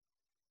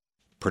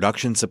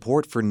Production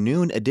support for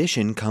Noon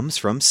Edition comes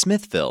from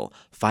Smithville,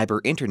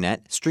 fiber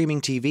internet,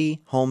 streaming TV,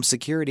 home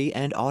security,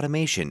 and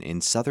automation in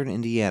southern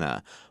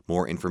Indiana.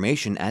 More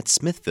information at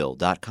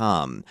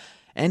smithville.com.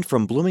 And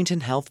from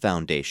Bloomington Health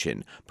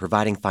Foundation,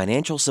 providing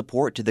financial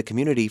support to the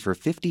community for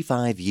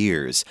 55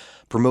 years,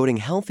 promoting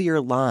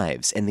healthier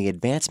lives and the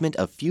advancement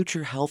of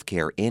future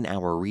healthcare in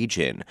our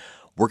region.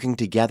 Working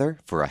together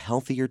for a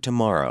healthier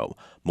tomorrow.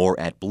 More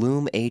at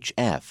bloomhf.org.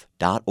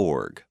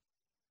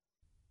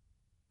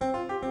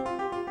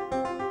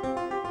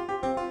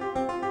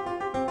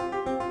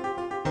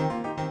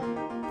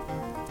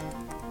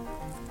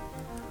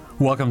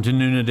 Welcome to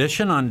Noon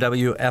Edition on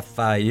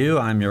WFIU.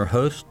 I'm your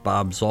host,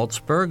 Bob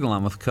Zaltzberg,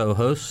 along with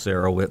co-host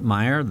Sarah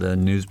Whitmire, the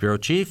News Bureau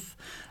Chief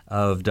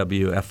of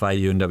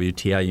WFIU and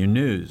WTIU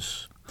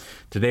News.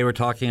 Today we're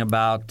talking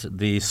about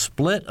the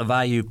split of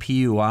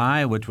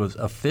IUPUI, which was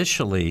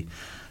officially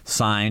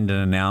signed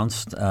and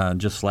announced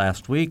just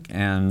last week,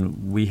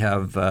 and we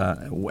have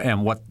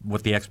and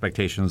what the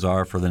expectations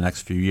are for the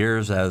next few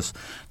years as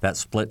that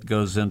split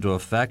goes into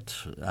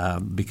effect,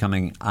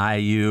 becoming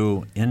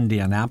IU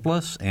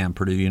Indianapolis and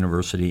Purdue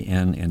University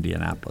in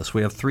Indianapolis.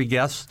 We have three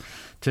guests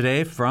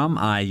today from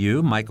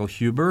IU. Michael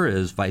Huber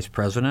is Vice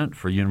President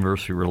for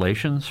University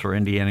Relations for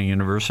Indiana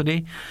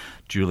University.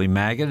 Julie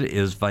Magid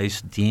is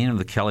Vice Dean of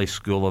the Kelley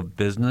School of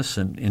Business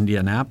in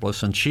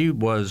Indianapolis, and she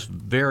was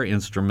very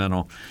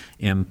instrumental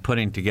in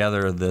putting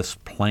together this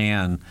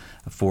plan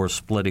for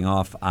splitting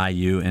off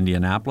IU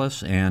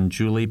Indianapolis. And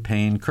Julie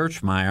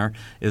Payne-Kirchmeyer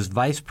is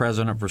Vice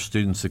President for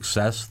Student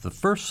Success, the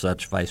first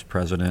such Vice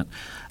President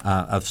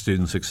of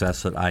Student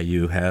Success that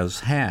IU has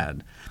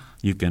had.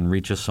 You can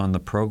reach us on the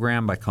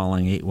program by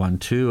calling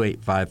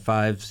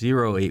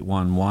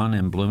 812-855-0811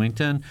 in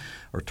Bloomington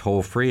or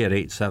toll free at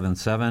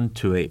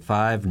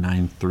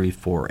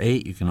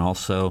 877-285-9348. You can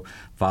also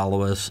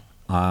follow us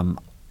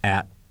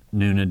at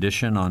Noon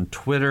Edition on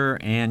Twitter,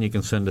 and you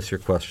can send us your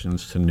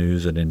questions to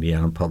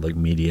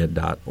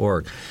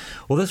news@indianapublicmedia.org.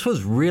 Well, this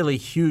was really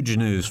huge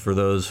news for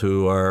those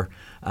who are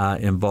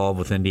involved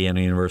with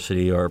Indiana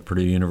University or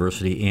Purdue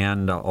University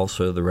and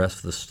also the rest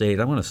of the state.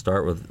 I'm going to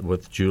start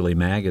with Julie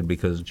Magid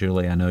because,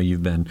 Julie, I know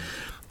you've been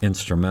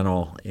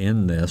instrumental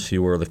in this.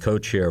 You were the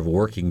co-chair of a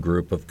working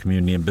group of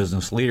community and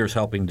business leaders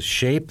helping to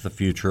shape the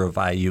future of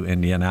IU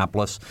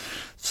Indianapolis.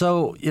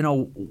 So,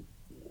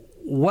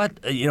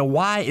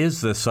 why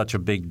is this such a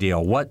big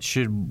deal? What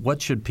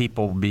should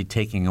people be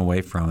taking away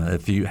from it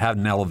if you had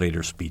an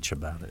elevator speech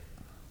about it?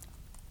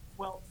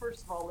 Well,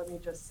 first of all, let me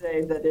just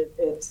say that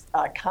it's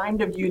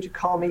kind of you to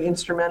call me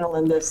instrumental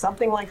in this.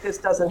 Something like this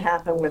doesn't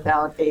happen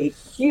without a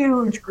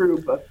huge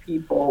group of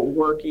people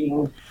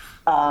working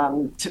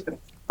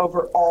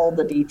over all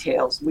the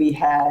details. We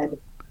had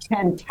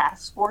 10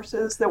 task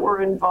forces that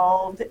were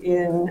involved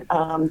in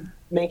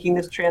making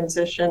this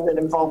transition that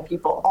involved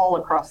people all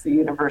across the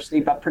university,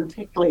 but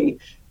particularly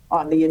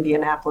on the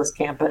Indianapolis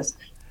campus.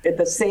 At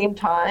the same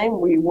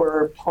time, we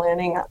were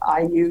planning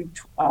IU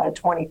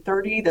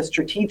 2030, the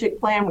strategic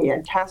plan. We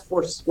had task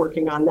forces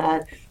working on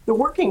that. The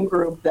working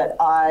group that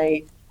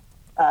I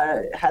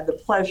had the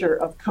pleasure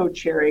of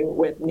co-chairing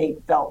with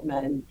Nate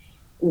Feltman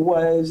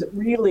was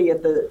really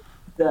at the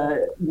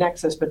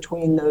nexus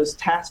between those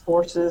task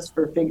forces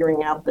for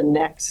figuring out the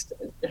next,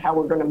 how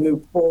we're going to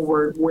move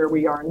forward where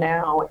we are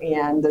now,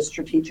 and the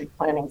strategic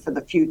planning for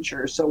the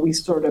future. So we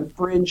sort of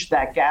bridged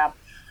that gap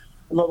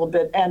a little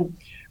bit and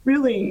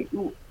really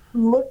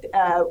looked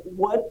at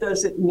what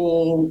does it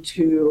mean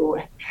to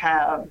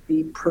have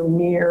the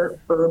premier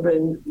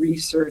urban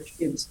research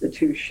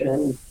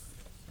institution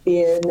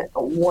in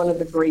one of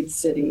the great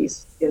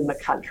cities in the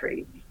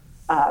country.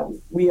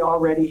 We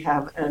already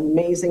have an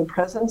amazing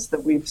presence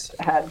that we've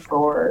had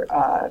for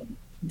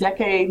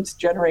decades,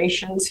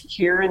 generations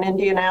here in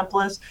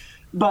Indianapolis,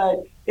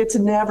 but it's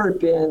never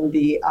been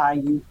the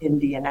IU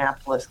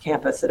Indianapolis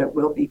campus that it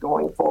will be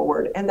going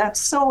forward. And that's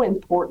so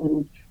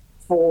important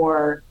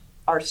for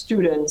our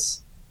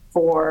students,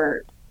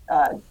 for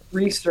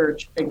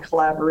research and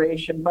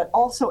collaboration, but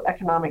also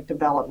economic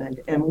development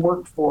and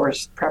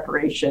workforce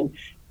preparation,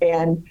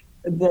 and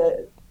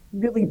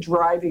really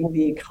driving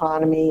the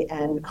economy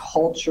and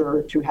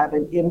culture to have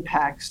an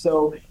impact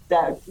so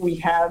that we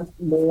have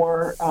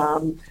more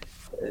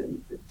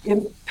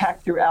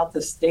impact throughout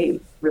the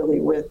state, really,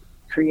 with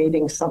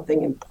creating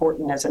something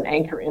important as an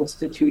anchor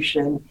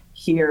institution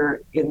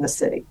here in the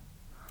city.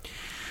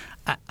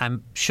 I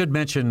should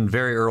mention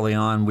very early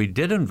on, we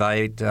did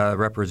invite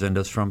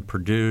representatives from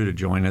Purdue to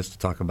join us to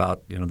talk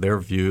about their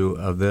view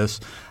of this.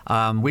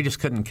 We just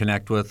couldn't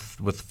connect with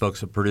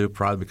folks at Purdue,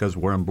 probably because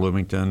we're in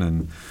Bloomington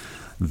and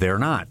they're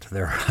not.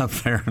 They're up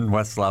there in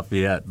West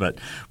Lafayette. But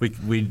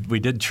we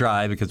did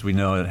try because we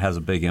know it has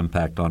a big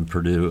impact on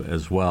Purdue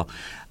as well.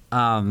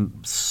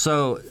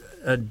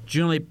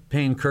 Julie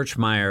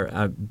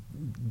Payne-Kirchmeyer,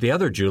 the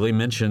other Julie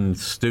mentioned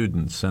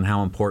students and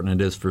how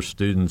important it is for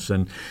students.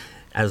 And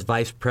as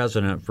Vice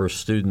President for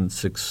Student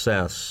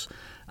Success,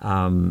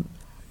 can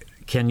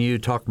you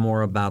talk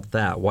more about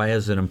that? Why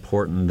is it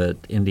important that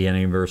Indiana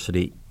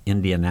University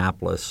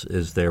Indianapolis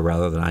is there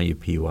rather than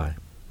IUPUI?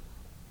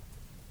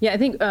 Yeah, I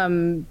think,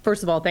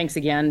 first of all, thanks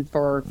again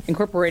for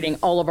incorporating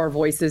all of our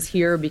voices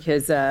here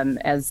because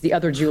as the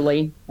other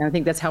Julie, and I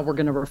think that's how we're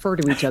going to refer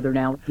to each other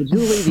now, the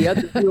Julie, the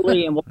other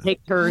Julie, and we'll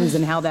take turns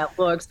and how that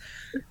looks,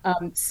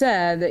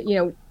 said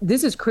that,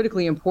 this is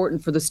critically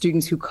important for the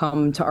students who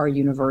come to our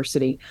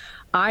university.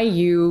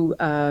 IU,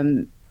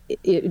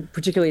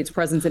 particularly its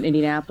presence in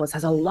Indianapolis,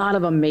 has a lot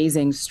of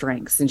amazing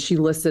strengths, and she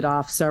listed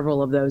off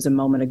several of those a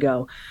moment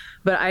ago.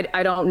 But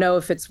I don't know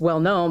if it's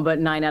well known, but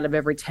 9 out of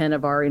every 10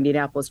 of our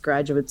Indianapolis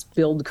graduates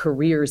build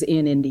careers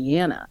in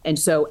Indiana. And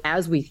so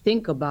as we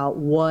think about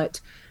what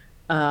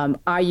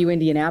IU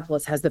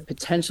Indianapolis has the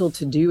potential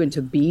to do and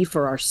to be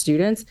for our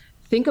students,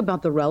 think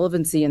about the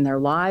relevancy in their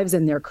lives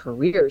and their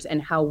careers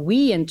and how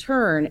we, in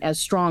turn, as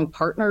strong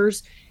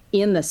partners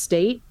in the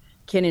state,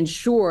 can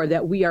ensure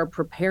that we are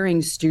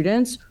preparing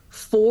students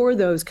for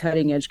those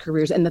cutting edge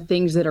careers and the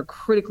things that are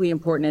critically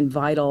important and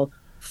vital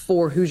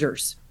for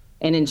Hoosiers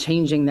and in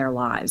changing their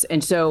lives.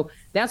 And so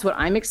that's what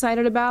I'm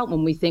excited about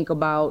when we think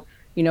about,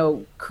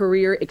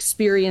 career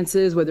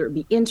experiences, whether it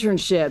be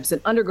internships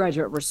and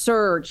undergraduate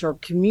research or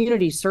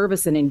community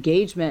service and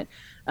engagement,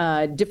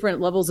 different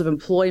levels of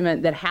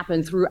employment that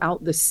happen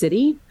throughout the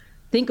city.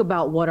 Think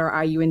about what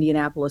our IU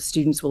Indianapolis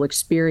students will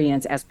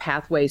experience as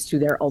pathways to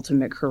their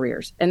ultimate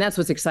careers. And that's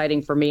what's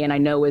exciting for me and I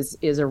know is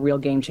a real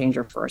game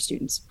changer for our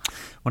students. I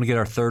want to get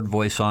our third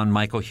voice on,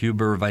 Michael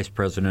Huber, Vice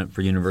President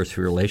for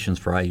University Relations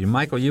for IU.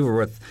 Michael, you were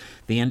with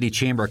the Indy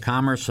Chamber of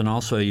Commerce and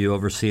also you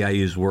oversee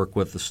IU's work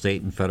with the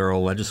state and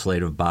federal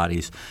legislative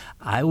bodies.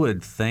 I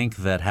would think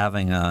that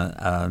having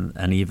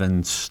an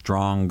even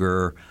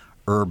stronger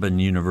urban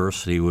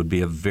university would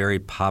be a very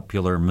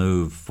popular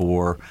move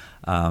for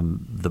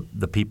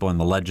the people in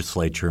the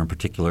legislature in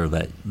particular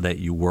that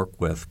you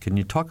work with. Can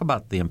you talk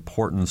about the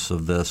importance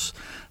of this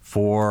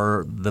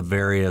for the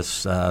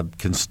various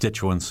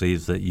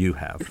constituencies that you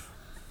have?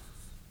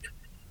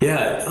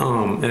 Yeah,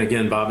 and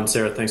again, Bob and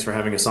Sarah, thanks for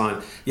having us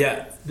on.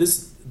 Yeah,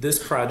 this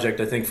project,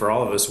 I think for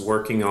all of us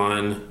working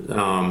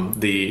on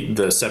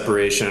the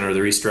separation or the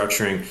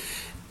restructuring,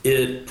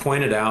 it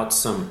pointed out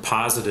some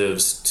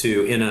positives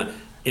to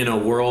in a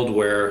world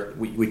where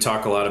we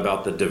talk a lot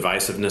about the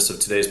divisiveness of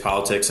today's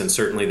politics, and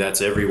certainly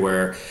that's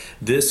everywhere.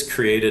 This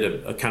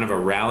created a kind of a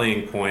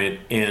rallying point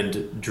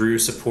and drew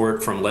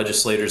support from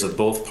legislators of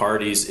both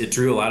parties. It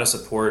drew a lot of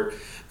support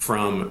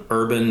from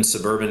urban,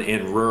 suburban,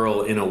 and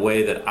rural in a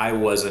way that I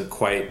wasn't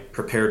quite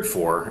prepared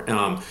for.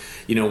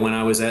 When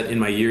I was in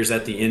my years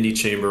at the Indy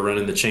Chamber,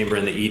 running the chamber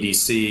and the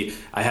EDC,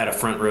 I had a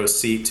front row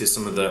seat to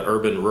some of the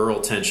urban-rural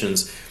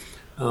tensions.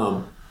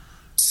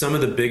 Some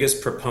of the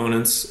biggest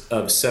proponents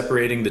of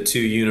separating the two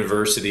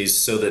universities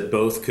so that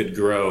both could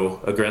grow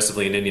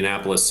aggressively in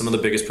Indianapolis, some of the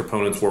biggest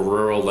proponents were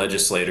rural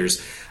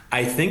legislators.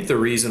 I think the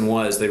reason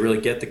was they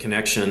really get the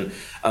connection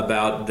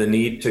about the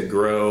need to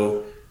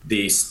grow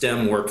the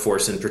STEM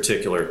workforce in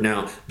particular.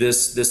 Now,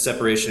 this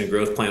separation and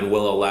growth plan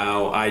will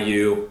allow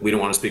IU, we don't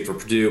want to speak for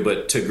Purdue,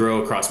 but to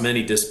grow across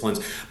many disciplines,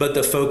 but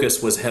the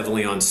focus was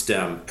heavily on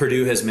STEM.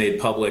 Purdue has made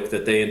public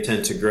that they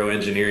intend to grow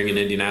engineering in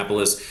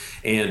Indianapolis,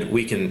 and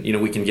we can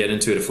get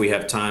into it if we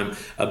have time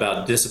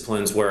about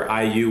disciplines where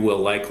IU will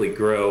likely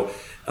grow.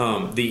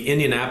 The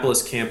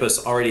Indianapolis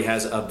campus already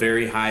has a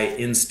very high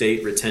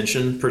in-state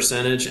retention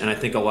percentage, and I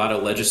think a lot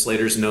of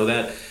legislators know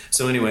that.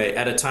 So anyway,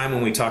 at a time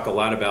when we talk a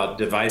lot about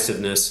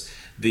divisiveness,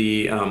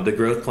 the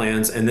growth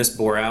plans, and this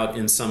bore out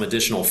in some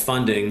additional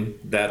funding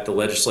that the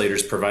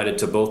legislators provided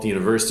to both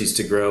universities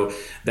to grow,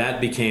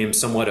 that became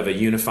somewhat of a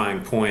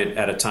unifying point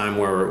at a time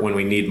when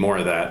we need more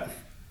of that.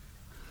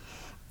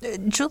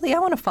 Julie, I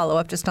want to follow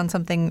up just on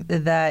something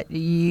that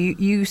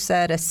you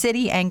said, a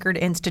city-anchored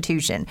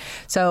institution.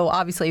 So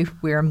obviously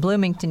we're in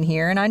Bloomington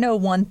here, and I know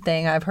one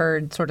thing I've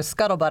heard sort of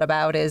scuttlebutt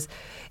about is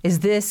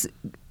this,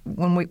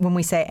 when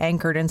we say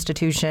anchored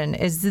institution,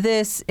 is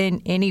this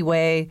in any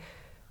way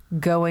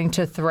going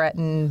to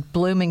threaten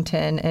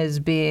Bloomington as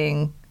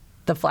being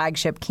the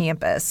flagship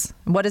campus?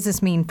 What does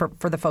this mean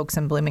for the folks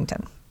in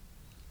Bloomington?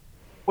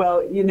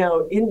 Well,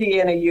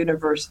 Indiana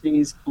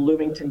University's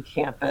Bloomington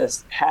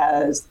campus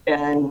has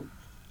an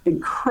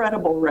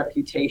incredible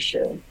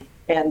reputation,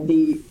 and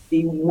the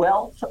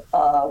wealth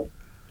of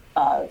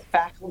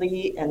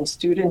faculty and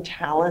student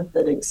talent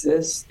that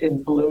exists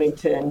in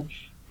Bloomington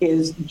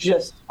is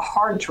just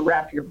hard to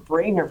wrap your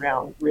brain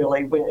around,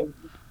 really,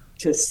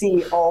 to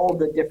see all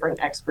the different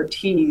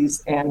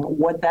expertise and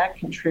what that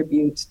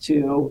contributes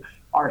to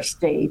our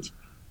state.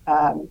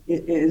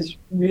 It is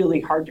really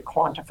hard to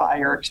quantify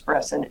or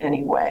express in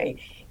any way.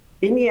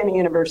 Indiana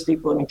University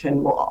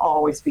Bloomington will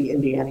always be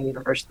Indiana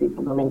University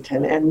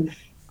Bloomington. And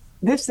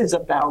this is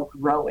about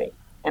growing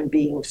and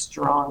being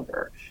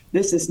stronger.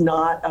 This is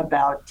not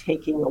about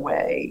taking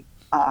away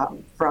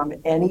from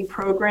any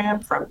program,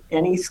 from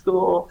any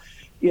school.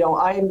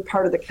 I'm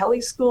part of the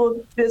Kelly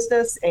School of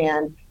Business,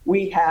 and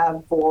we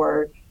have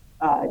for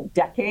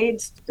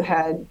decades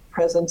had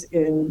presence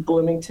in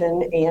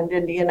Bloomington and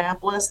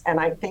Indianapolis. And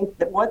I think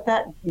that what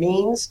that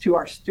means to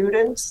our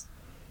students,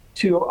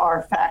 to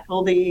our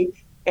faculty,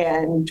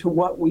 and to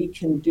what we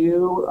can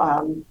do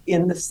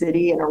in the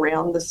city and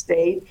around the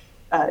state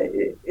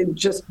it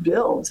just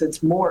builds.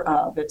 It's more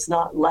of, it's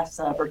not less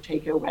of or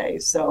take away.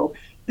 So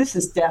this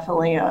is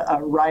definitely a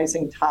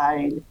rising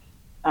tide,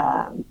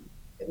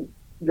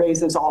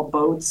 raises all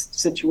boats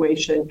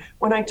situation.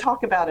 When I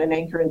talk about an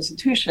anchor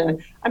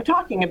institution, I'm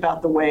talking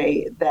about the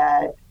way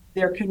that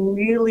there can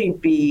really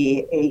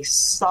be a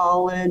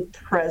solid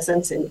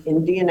presence in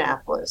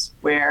Indianapolis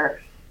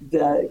where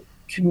the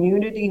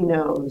community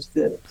knows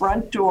the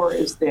front door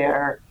is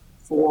there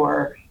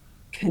for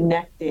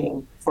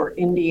connecting for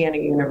Indiana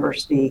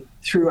University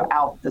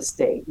throughout the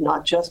state,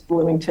 not just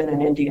Bloomington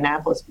and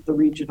Indianapolis, but the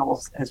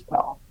regionals as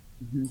well.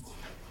 Mm-hmm.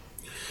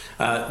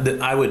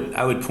 I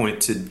would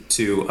point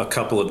to a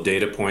couple of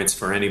data points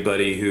for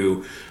anybody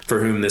for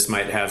whom this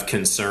might have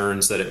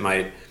concerns that it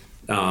might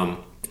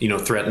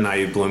threaten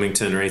IU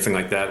Bloomington or anything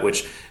like that,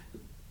 which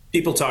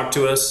people talk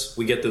to us.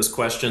 We get those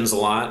questions a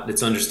lot.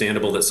 It's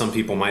understandable that some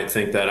people might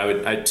think that.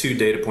 I had two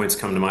data points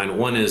come to mind.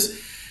 One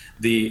is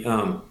the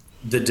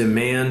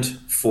demand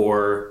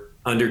for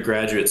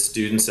undergraduate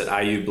students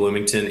at IU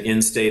Bloomington,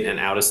 in-state and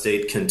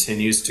out-of-state,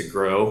 continues to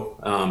grow.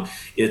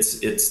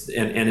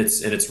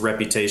 Its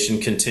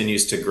reputation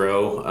continues to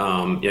grow.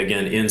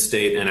 Again,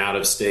 in-state and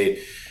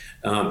out-of-state.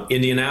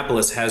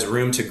 Indianapolis has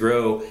room to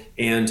grow,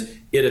 and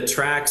it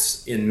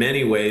attracts, in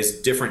many ways,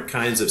 different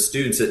kinds of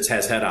students. It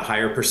has had a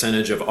higher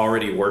percentage of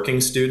already working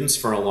students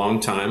for a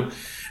long time.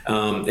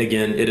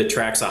 Again, it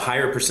attracts a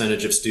higher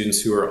percentage of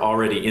students who are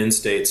already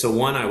in-state. So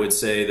one, I would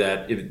say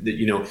that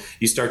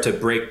you start to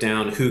break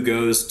down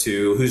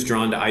who's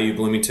drawn to IU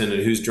Bloomington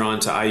and who's drawn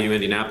to IU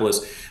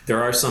Indianapolis.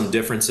 There are some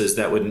differences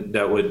that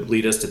would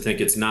lead us to think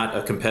it's not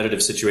a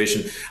competitive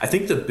situation. I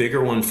think the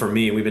bigger one for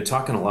me, and we've been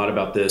talking a lot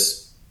about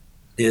this,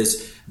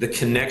 is the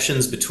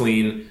connections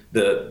between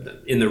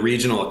in the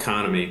regional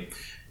economy.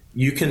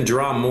 You can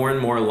draw more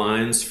and more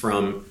lines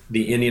from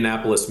the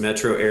Indianapolis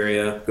metro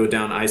area, go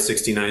down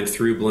I-69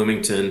 through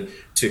Bloomington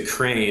to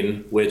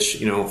Crane, which,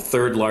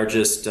 third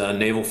largest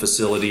naval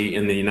facility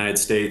in the United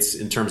States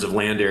in terms of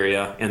land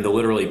area, and the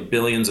literally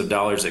billions of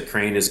dollars that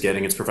Crane is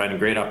getting. It's providing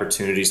great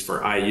opportunities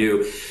for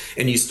IU.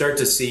 And you start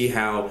to see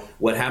how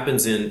what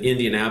happens in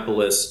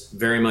Indianapolis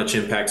very much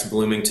impacts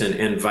Bloomington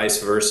and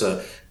vice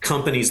versa.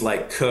 Companies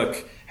like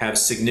Cook have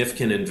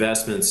significant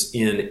investments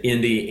in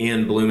Indy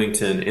and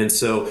Bloomington. And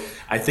so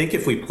I think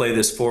if we play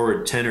this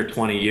forward 10 or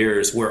 20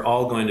 years, we're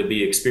all going to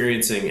be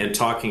experiencing and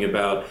talking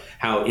about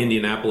how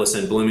Indianapolis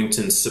and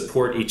Bloomington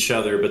support each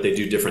other, but they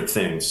do different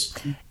things.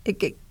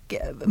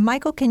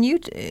 Michael, can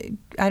you,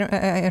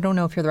 I don't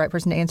know if you're the right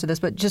person to answer this,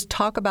 but just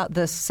talk about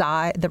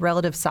the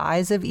relative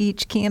size of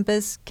each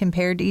campus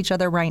compared to each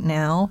other right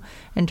now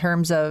in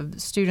terms of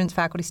students,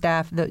 faculty,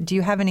 staff. Do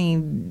you have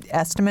any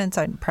estimates?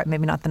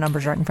 Maybe not the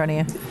numbers right in front of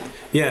you.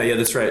 Yeah,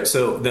 that's right.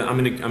 So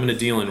I'm going to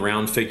deal in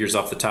round figures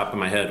off the top of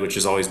my head, which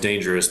is always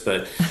dangerous.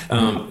 But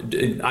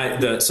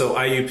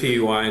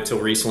IUPUI until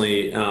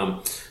recently,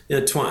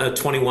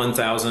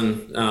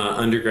 21,000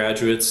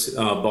 undergraduates,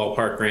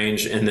 ballpark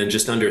range, and then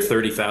just under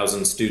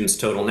 30,000 students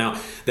total. Now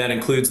that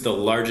includes the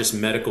largest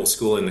medical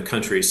school in the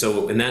country.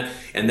 So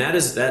that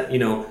is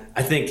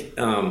I think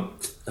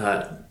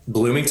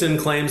Bloomington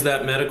claims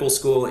that medical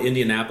school.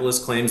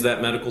 Indianapolis claims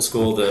that medical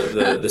school.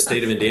 The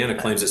state of Indiana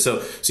claims it. So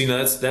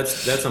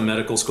that's a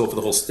medical school for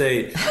the whole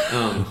state.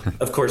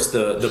 Of course,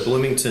 the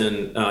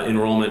Bloomington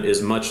enrollment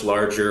is much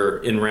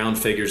larger in round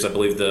figures. I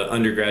believe the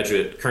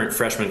undergraduate current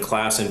freshman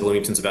class in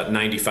Bloomington is about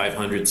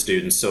 9,500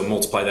 students. So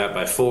multiply that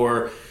by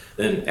 4.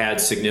 Then add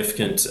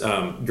significant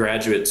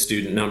graduate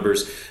student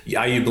numbers.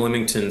 IU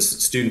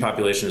Bloomington's student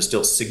population is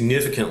still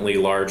significantly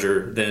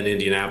larger than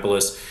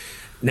Indianapolis.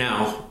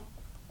 Now,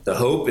 the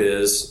hope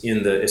is,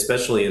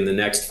 especially in the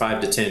next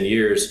 5 to 10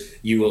 years,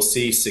 you will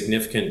see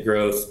significant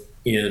growth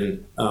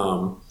in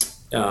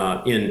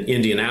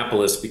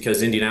Indianapolis,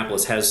 because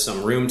Indianapolis has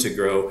some room to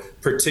grow,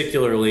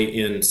 particularly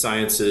in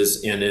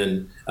sciences and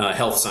in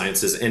health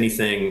sciences,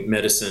 anything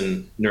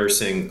medicine,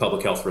 nursing,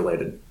 public health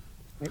related.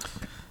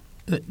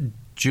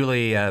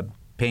 Julie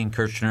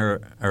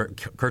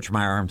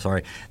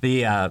Payne-Kirchmeyer,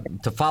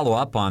 to follow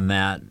up on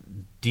that,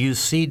 do you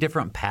see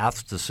different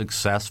paths to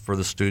success for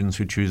the students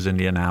who choose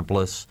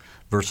Indianapolis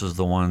versus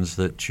the ones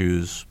that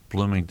choose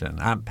Bloomington?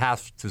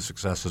 Path to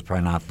success is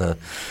probably not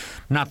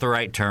the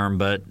right term,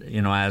 but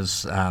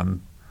as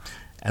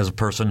a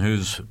person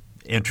who's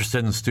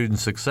interested in student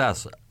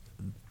success,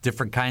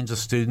 different kinds of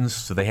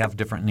students, do they have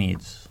different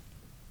needs?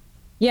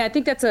 Yeah, I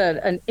think that's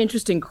an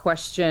interesting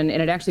question, and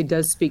it actually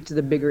does speak to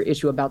the bigger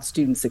issue about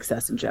student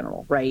success in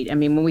general, right? I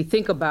mean, when we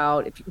think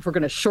about, if we're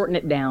going to shorten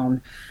it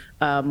down,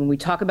 when we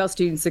talk about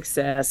student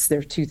success, there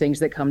are two things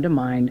that come to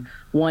mind.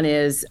 One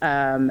is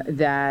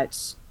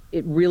that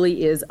it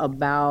really is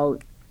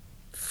about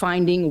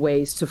finding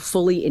ways to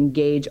fully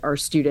engage our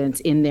students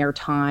in their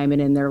time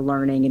and in their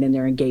learning and in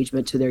their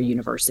engagement to their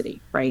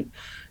university, right?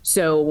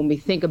 So when we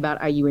think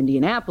about IU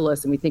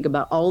Indianapolis and we think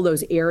about all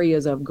those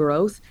areas of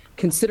growth,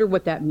 consider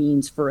what that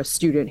means for a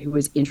student who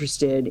is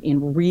interested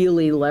in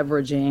really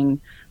leveraging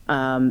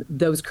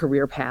those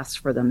career paths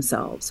for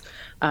themselves.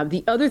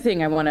 The other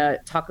thing I want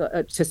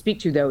to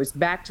speak to, though, is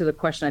back to the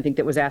question I think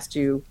that was asked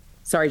you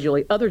sorry,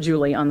 Julie, other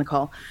Julie on the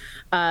call.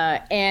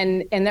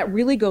 And that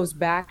really goes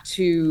back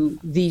to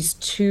these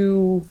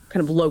two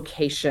kind of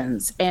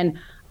locations. And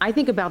I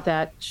think about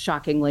that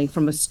shockingly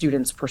from a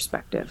student's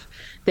perspective,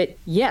 that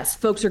yes,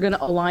 folks are going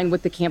to align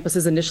with the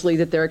campuses initially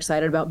that they're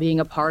excited about being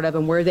a part of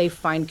and where they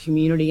find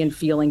community and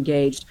feel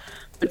engaged.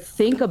 But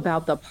think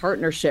about the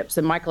partnerships.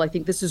 And Michael, I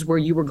think this is where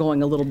you were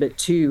going a little bit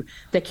too,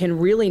 that can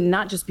really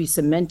not just be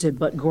cemented,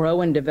 but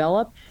grow and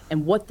develop,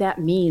 and what that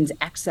means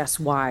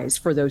access-wise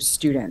for those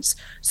students.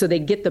 So they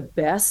get the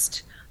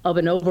best of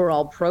an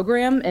overall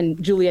program.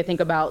 And Julie, I think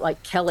about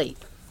like Kelly.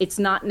 It's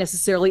not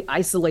necessarily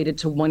isolated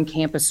to one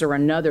campus or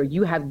another.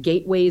 You have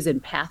gateways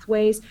and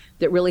pathways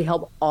that really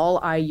help all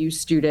IU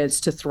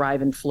students to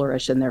thrive and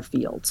flourish in their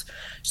fields.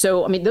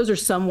 So, I mean, those are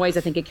some ways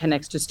I think it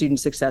connects to student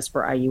success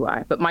for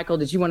IUI. But Michael,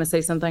 did you want to say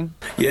something?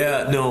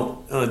 Yeah,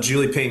 no,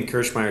 Julie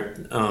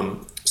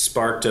Payne-Kirschmeyer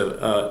sparked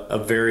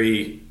a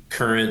very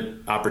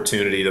current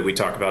opportunity that we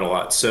talk about a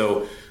lot.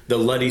 So the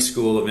Luddy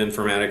School of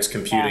Informatics,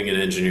 Computing, and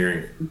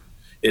Engineering.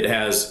 It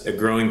has a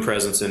growing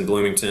presence in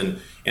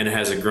Bloomington, and it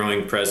has a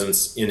growing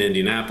presence in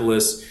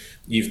Indianapolis.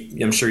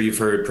 I'm sure you've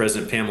heard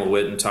President Pamela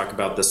Whitten talk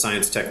about the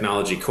Science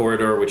Technology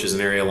Corridor, which is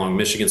an area along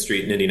Michigan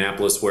Street in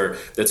Indianapolis where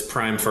that's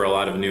primed for a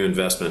lot of new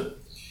investment.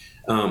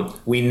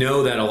 We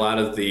know that a lot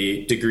of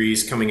the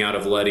degrees coming out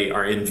of Luddy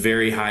are in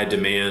very high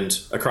demand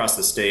across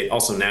the state,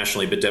 also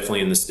nationally, but definitely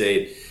in the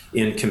state,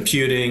 in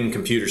computing,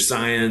 computer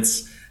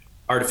science,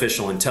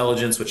 artificial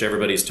intelligence, which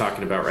everybody's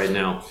talking about right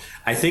now.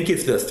 I think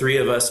if the three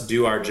of us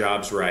do our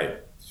jobs right,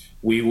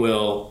 we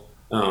will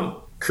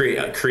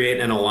create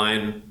and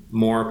align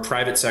more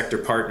private sector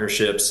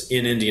partnerships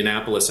in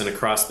Indianapolis and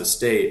across the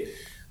state.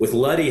 With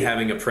Luddy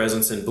having a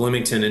presence in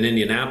Bloomington and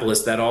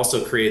Indianapolis, that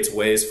also creates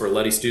ways for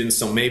Luddy students.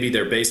 So maybe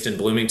they're based in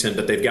Bloomington,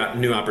 but they've got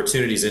new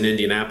opportunities in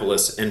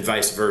Indianapolis and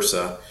vice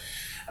versa.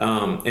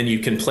 And you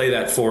can play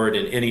that forward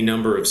in any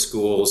number of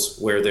schools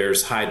where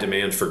there's high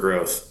demand for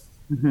growth.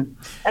 Mm-hmm.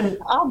 And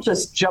I'll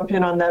just jump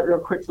in on that real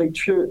quickly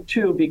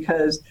too,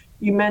 because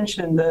you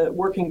mentioned the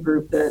working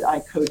group that I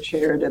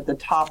co-chaired at the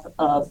top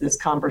of this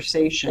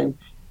conversation.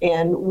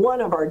 And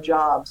one of our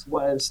jobs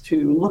was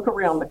to look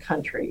around the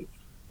country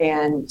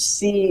and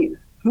see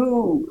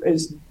who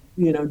is,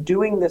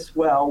 doing this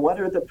well.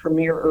 What are the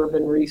premier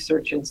urban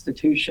research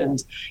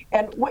institutions?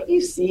 And what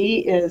you see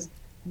is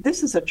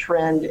this is a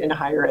trend in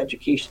higher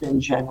education in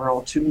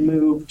general to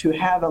move to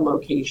have a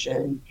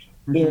location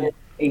in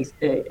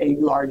a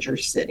larger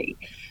city.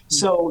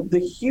 So the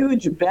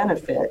huge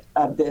benefit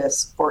of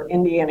this for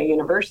Indiana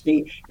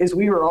University is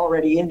we were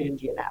already in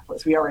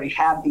Indianapolis. We already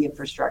have the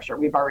infrastructure.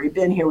 We've already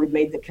been here. We've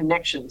made the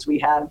connections. We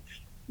have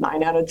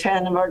 9 out of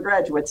 10 of our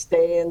graduates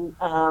stay in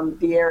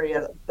the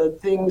area. The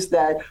things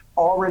that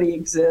already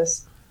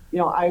exist,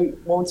 I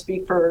won't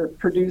speak for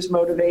Purdue's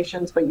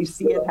motivations, but you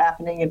see it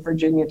happening in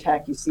Virginia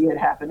Tech. You see it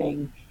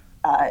happening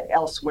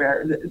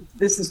elsewhere.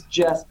 This is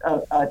just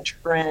a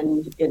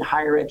trend in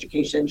higher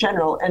education in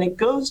general. And it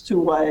goes to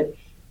what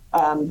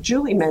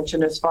Julie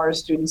mentioned as far as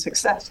student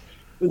success.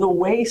 The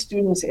way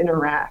students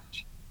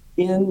interact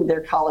in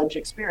their college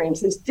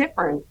experience is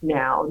different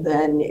now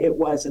than it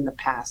was in the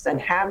past. And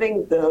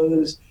having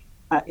those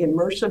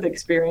immersive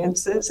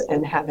experiences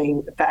and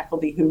having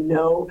faculty who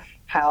know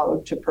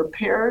how to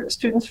prepare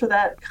students for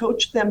that,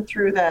 coach them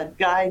through that,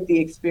 guide the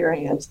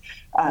experience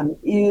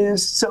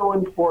is so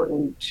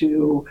important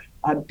to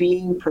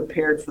being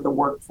prepared for the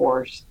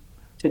workforce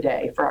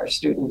today for our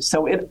students.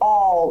 So it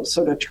all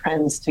sort of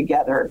trends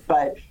together,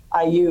 but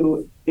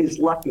IU is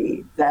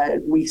lucky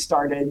that we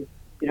started,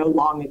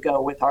 long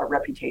ago with our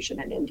reputation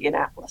in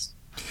Indianapolis.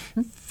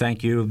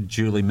 Thank you,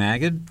 Julie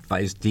Magid,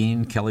 Vice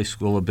Dean, Kelley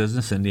School of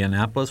Business,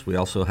 Indianapolis. We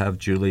also have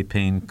Julie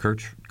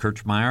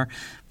Payne-Kirschmeyer,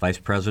 Vice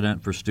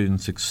President for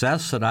Student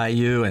Success at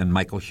IU, and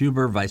Michael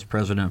Huber, Vice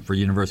President for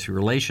University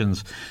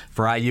Relations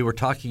for IU. We're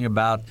talking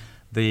about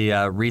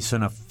the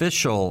recent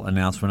official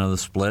announcement of the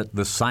split,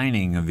 the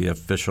signing of the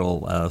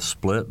official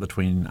split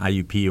between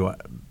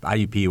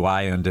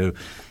IUPUI into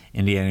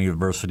Indiana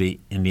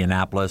University,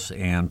 Indianapolis,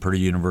 and Purdue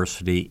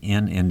University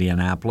in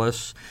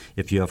Indianapolis.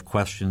 If you have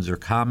questions or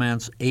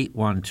comments,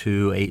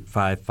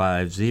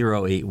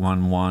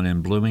 812-855-0811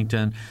 in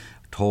Bloomington,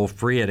 toll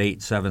free at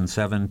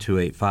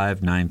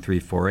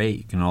 877-285-9348.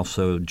 You can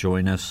also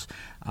join us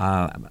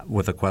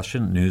with a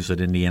question,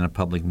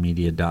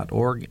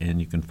 news@indianapublicmedia.org, and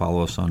you can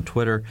follow us on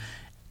Twitter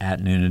at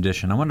Noon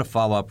Edition. I want to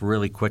follow up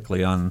really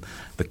quickly on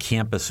the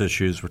campus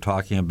issues we're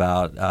talking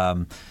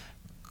about.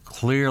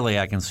 Clearly,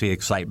 I can see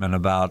excitement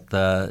about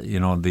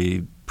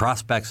the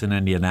prospects in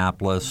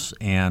Indianapolis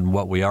and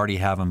what we already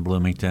have in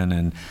Bloomington,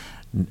 and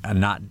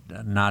not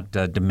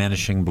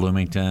diminishing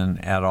Bloomington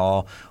at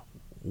all.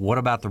 What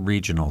about the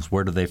regionals?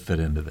 Where do they fit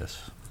into this?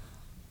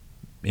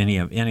 Any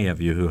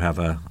of you who have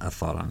a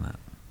thought on that?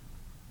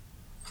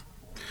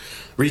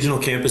 Regional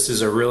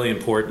campuses are really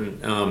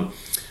important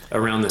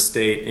around the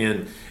state,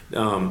 and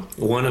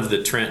one of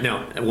the trend.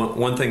 Now,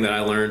 one thing that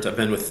I learned, I've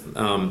been with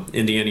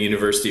Indiana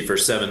University for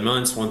 7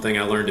 months. One thing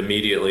I learned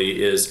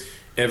immediately is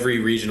every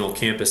regional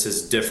campus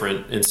is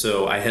different, and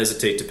so I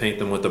hesitate to paint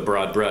them with a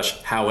broad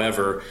brush.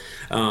 However,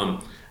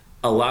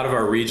 a lot of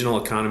our regional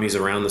economies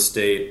around the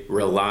state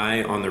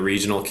rely on the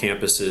regional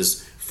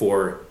campuses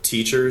for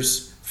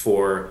teachers,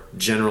 for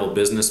general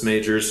business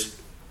majors,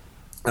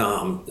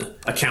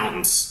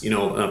 accountants,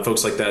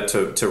 folks like that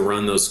to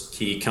run those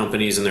key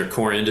companies in their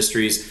core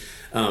industries,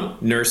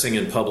 nursing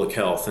and public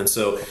health. And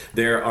so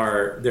there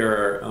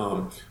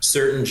are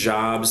certain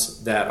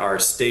jobs that are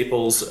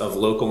staples of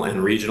local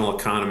and regional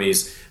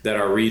economies that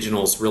our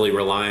regionals really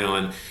rely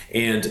on.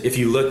 And if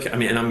you look,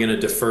 and I'm going to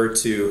defer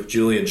to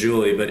Julie and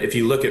Julie, but if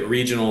you look at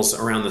regionals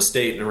around the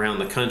state and around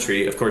the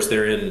country, of course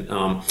they're in,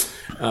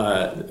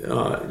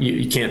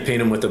 you can't paint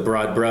them with a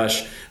broad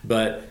brush,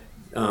 but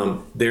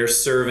they're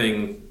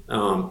serving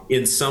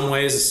in some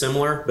ways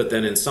similar, but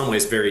then in some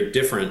ways very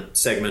different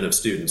segment of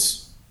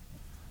students.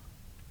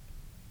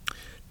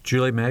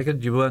 Julie, Megan,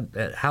 do you want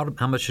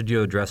how much should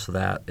you address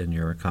that in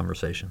your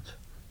conversations?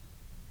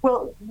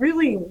 Well,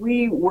 really,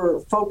 we were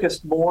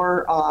focused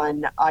more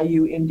on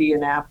IU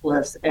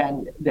Indianapolis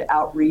and the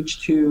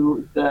outreach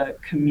to the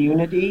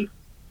community.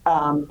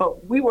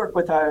 But we work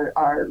with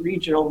our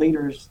regional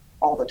leaders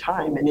all the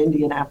time in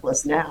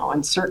Indianapolis now,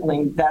 and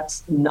certainly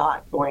that's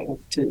not going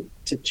to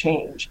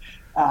change.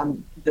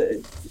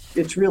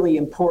 It's really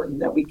important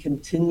that we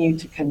continue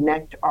to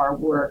connect our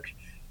work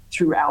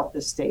throughout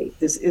the state.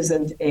 This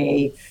isn't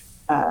a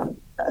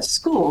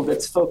school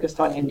that's focused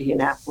on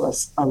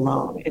Indianapolis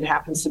alone. It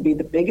happens to be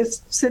the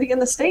biggest city in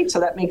the state, so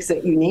that makes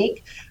it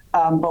unique.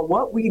 But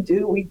what we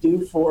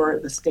do for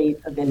the state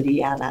of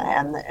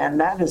Indiana, and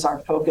that is our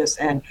focus.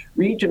 And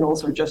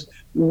regionals are just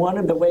one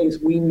of the ways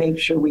we make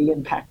sure we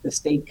impact the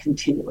state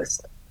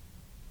continuously.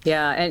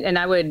 Yeah, and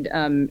I would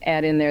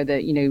add in there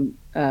that,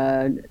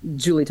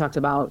 Julie talked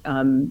about,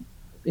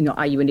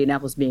 IU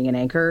Indianapolis being an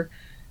anchor.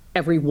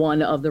 Every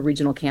one of the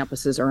regional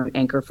campuses are an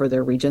anchor for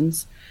their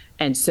regions.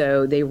 And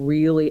so they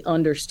really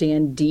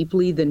understand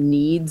deeply the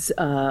needs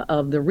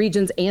of the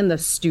regions and the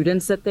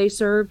students that they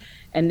serve.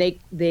 And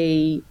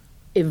they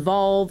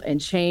evolve and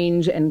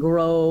change and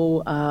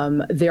grow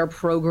their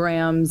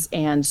programs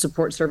and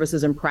support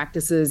services and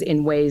practices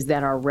in ways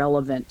that are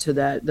relevant to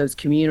those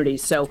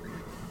communities. So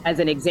as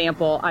an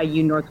example,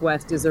 IU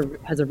Northwest has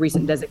a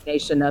recent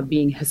designation of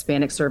being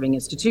Hispanic serving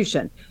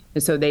institution.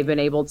 And so they've been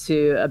able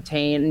to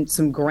obtain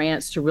some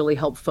grants to really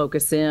help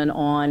focus in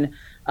on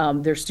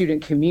their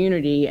student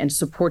community and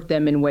support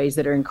them in ways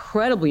that are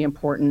incredibly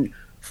important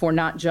for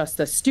not just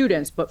the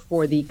students, but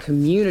for the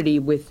community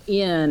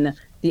within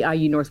the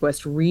IU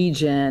Northwest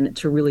region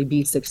to really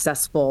be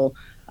successful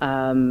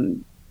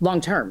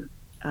long-term.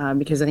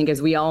 Because I think,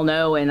 as we all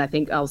know, and I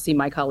think I'll see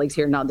my colleagues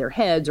here nod their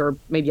heads, or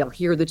maybe I'll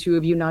hear the two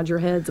of you nod your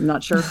heads, I'm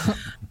not sure,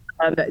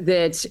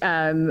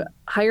 that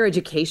higher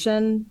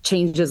education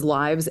changes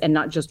lives, and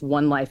not just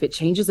one life, it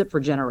changes it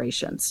for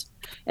generations.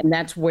 And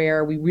that's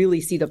where we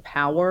really see the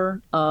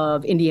power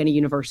of Indiana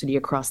University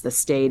across the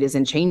state, is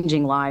in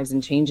changing lives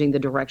and changing the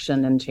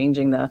direction and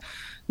changing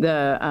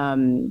the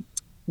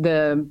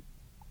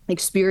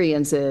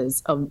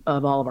experiences of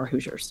all of our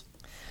Hoosiers.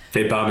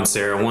 Hey, Bob and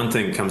Sarah, one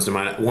thing comes to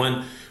mind.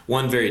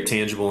 One very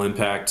tangible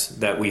impact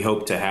that we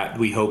hope to have.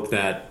 We hope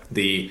that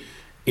the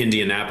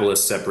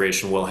Indianapolis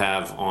separation will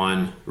have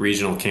on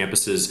regional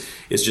campuses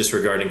is just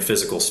regarding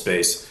physical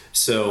space.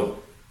 So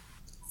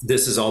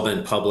this has all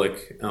been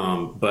public,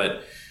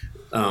 but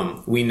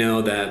we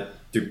know that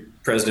through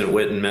President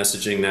Whitten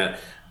messaging that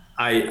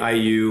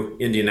IU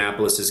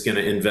Indianapolis is going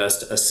to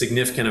invest a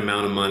significant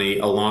amount of money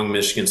along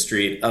Michigan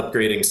Street,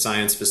 upgrading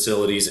science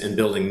facilities and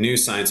building new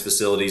science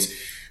facilities.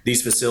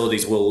 These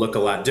facilities will look a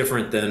lot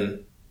different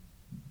than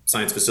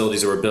science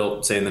facilities that were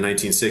built, say, in the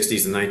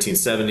 1960s and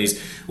 1970s.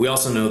 We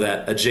also know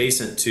that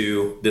adjacent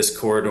to this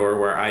corridor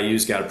where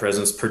IU's got a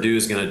presence, Purdue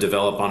is going to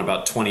develop on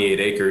about 28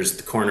 acres,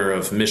 the corner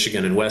of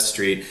Michigan and West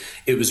Street.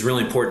 It was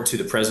really important to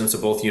the presence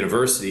of both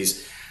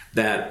universities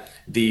that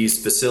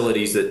these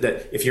facilities,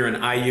 that if you're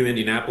an IU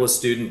Indianapolis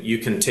student, you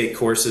can take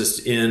courses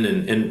in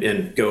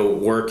and go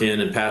work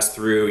in and pass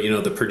through,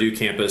 the Purdue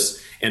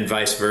campus, and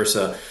vice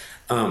versa.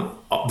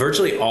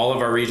 Virtually all of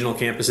our regional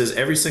campuses,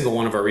 every single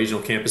one of our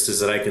regional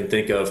campuses that I can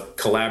think of,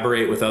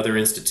 collaborate with other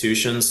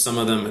institutions. Some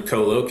of them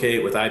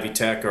co-locate with Ivy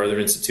Tech or other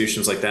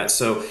institutions like that.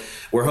 So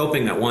we're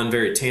hoping that one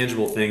very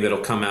tangible thing that'll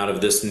come out of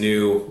this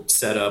new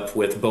setup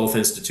with both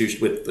institutions,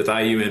 with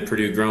IU and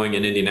Purdue growing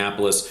in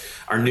Indianapolis,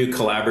 are new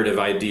collaborative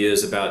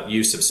ideas about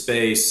use of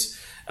space,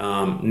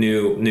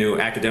 new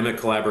academic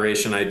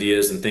collaboration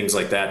ideas and things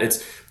like that.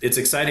 It's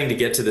exciting to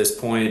get to this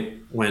point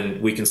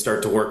when we can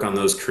start to work on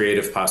those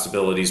creative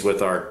possibilities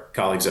with our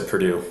colleagues at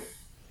Purdue.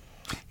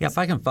 Yeah, if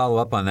I can follow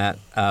up on that,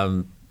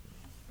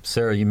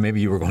 Sarah,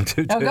 maybe you were going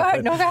to. No, go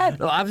ahead. No, go ahead.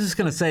 No, I was just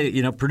going to say,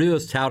 Purdue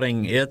is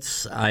touting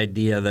its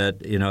idea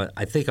that,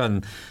 I think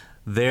on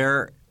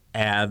their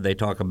ad they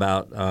talk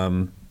about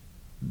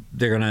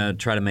they're going to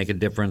try to make a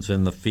difference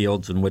in the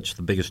fields in which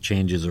the biggest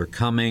changes are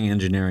coming: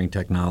 engineering,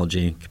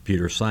 technology,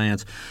 computer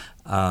science.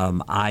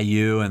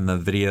 IU and the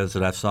videos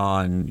that I saw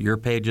on your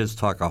pages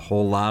talk a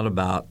whole lot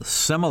about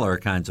similar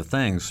kinds of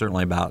things,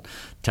 certainly about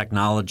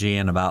technology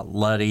and about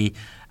Luddy.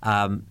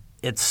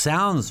 It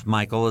sounds,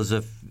 Michael, as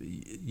if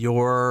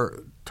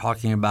you're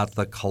talking about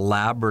the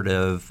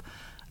collaborative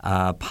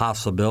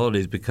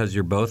possibilities because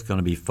you're both going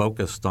to be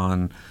focused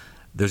on –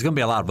 there's going to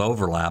be a lot of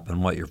overlap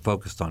in what you're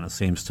focused on, it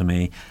seems to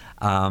me.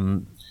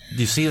 Do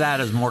you see that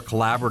as more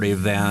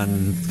collaborative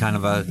than kind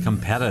of a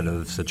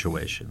competitive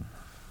situation?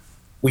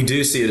 We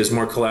do see it as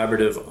more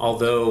collaborative,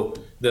 although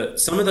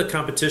some of the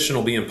competition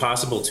will be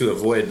impossible to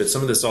avoid, but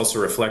some of this also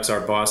reflects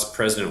our boss,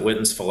 President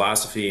Witten's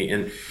philosophy,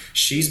 and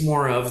she's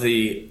more of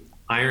the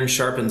iron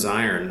sharpens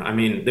iron. I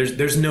mean,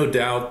 there's no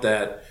doubt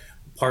that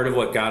part of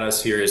what got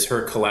us here is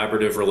her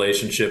collaborative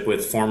relationship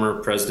with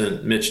former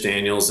President Mitch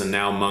Daniels and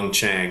now Meng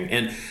Chang.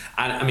 And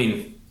I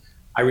mean,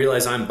 I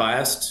realize I'm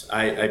biased.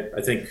 I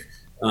think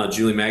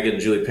Julie Magid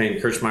and Julie Payne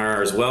Kirchmeier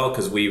are as well,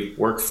 because we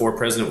work for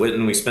President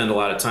Witten. We spend a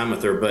lot of time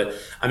with her. But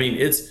I mean,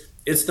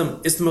 it's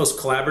the most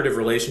collaborative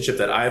relationship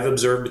that I've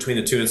observed between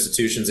the two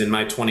institutions in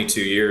my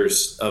 22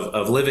 years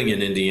of living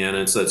in Indiana,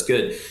 and so that's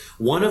good.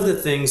 One of the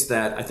things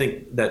that I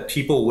think that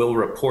people will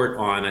report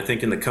on, I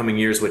think in the coming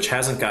years, which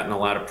hasn't gotten a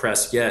lot of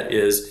press yet,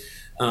 is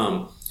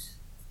a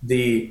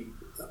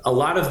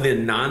lot of the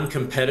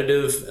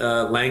non-competitive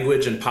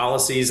language and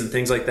policies and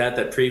things like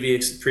that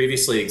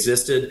previously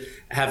existed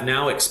have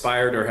now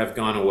expired or have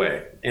gone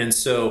away. And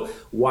so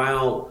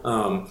while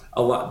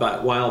a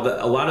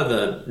lot of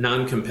the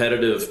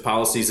non-competitive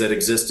policies that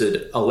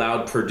existed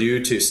allowed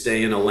Purdue to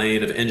stay in a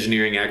lane of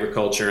engineering,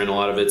 agriculture, and a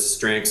lot of its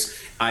strengths,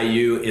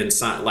 IU in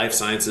life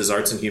sciences,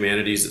 arts and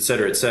humanities,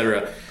 et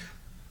cetera,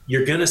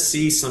 you're going to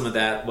see some of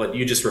that, what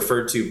you just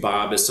referred to,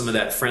 Bob, as some of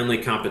that friendly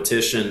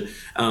competition.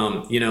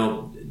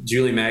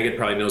 Julie Magid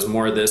probably knows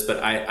more of this,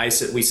 but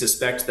we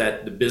suspect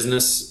that the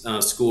business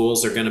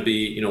schools are going to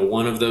be,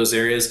 one of those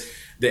areas.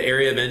 The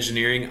area of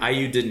engineering,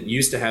 IU didn't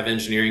used to have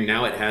engineering.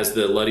 Now it has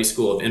the Luddy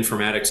School of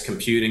Informatics,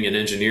 Computing, and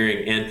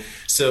Engineering. And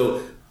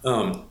so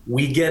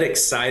we get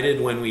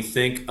excited when we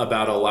think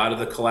about a lot of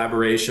the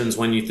collaborations,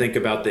 when you think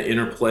about the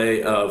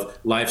interplay of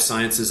life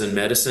sciences and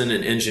medicine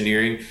and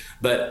engineering.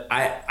 But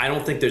I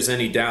don't think there's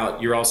any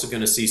doubt you're also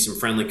going to see some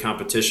friendly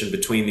competition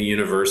between the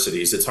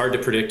universities. It's hard to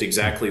predict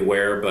exactly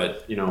where,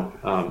 but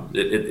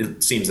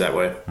it seems that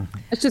way.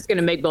 It's just going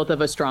to make both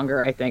of us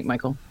stronger, I think,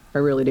 Michael. I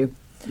really do.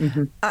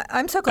 Mm-hmm.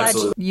 I'm so glad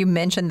you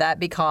mentioned that,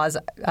 because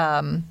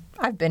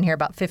I've been here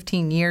about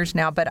 15 years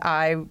now, but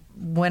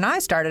when I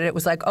started, it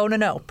was like, oh,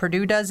 no,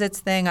 Purdue does its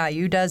thing,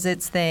 IU does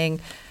its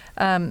thing.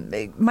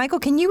 Michael,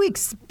 can you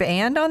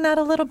expand on that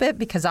a little bit?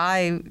 Because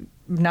I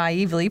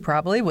naively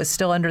probably was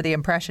still under the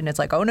impression it's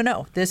like, oh,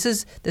 no, this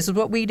is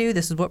what we do,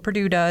 this is what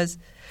Purdue does.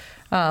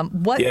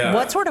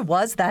 What sort of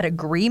was that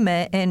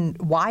agreement, and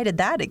why did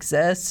that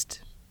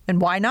exist, and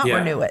why not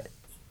renew it?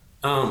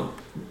 I'm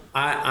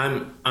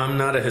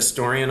not a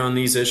historian on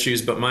these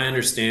issues, but my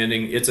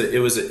understanding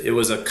it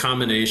was a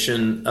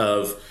combination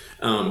of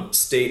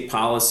state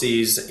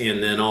policies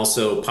and then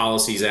also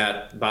policies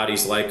at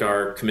bodies like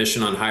our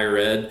Commission on Higher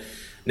Ed.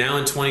 Now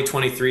in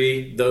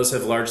 2023, those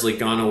have largely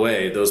gone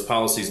away. Those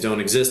policies don't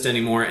exist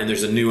anymore, and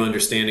there's a new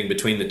understanding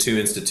between the two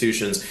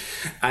institutions.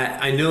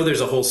 I know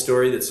there's a whole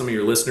story that some of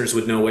your listeners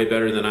would know way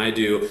better than I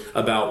do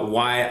about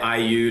why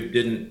IU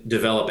didn't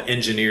develop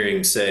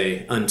engineering,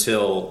 say,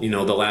 until the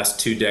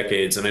last 2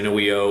 decades. And I know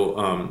we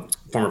owe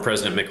former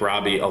President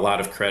McRobbie a lot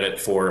of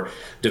credit for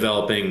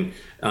developing,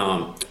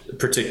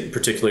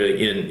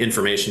 particularly in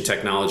information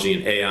technology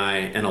and AI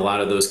and a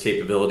lot of those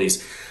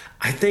capabilities.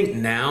 I think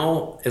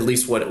now, at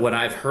least what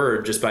I've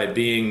heard just by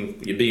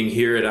being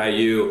here at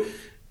IU,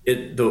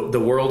 the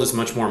world is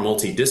much more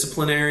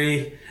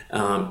multidisciplinary.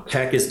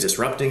 Tech is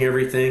disrupting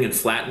everything and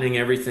flattening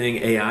everything.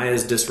 AI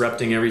is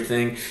disrupting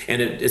everything.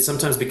 And it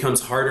sometimes becomes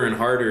harder and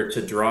harder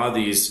to draw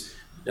these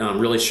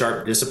really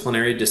sharp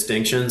disciplinary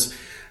distinctions.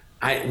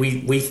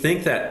 We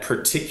think that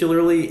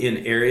particularly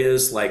in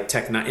areas like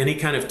any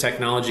kind of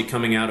technology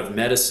coming out of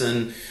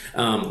medicine,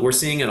 we're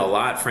seeing it a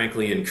lot,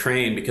 frankly, in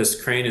Crane, because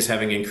Crane is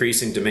having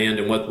increasing demand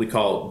in what we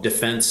call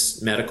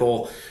defense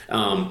medical,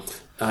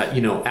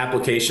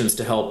 applications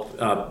to help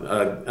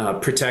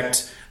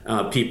protect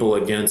people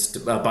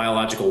against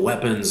biological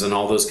weapons and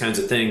all those kinds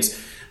of things.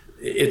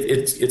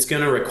 It's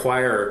going to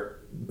require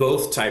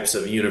both types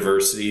of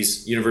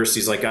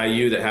universities like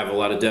IU that have a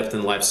lot of depth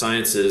in life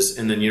sciences,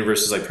 and then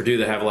universities like Purdue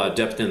that have a lot of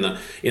depth in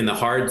the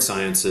hard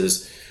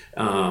sciences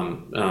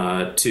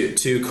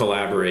to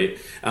collaborate.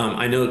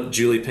 I know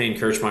Julie Payne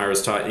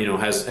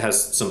Kirchmeier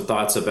has some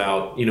thoughts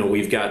about,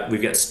 we've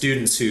got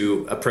students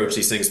who approach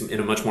these things in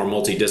a much more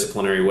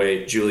multidisciplinary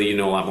way. Julie, you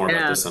know a lot more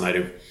about this than I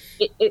do.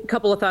 A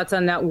couple of thoughts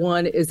on that.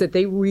 One is that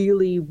they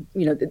really,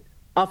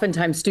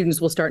 oftentimes students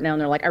will start now and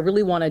they're like, I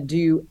really want to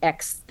do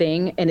X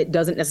thing, and it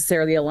doesn't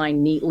necessarily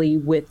align neatly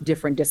with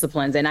different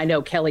disciplines. And I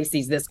know Kelly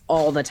sees this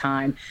all the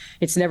time.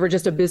 It's never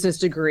just a business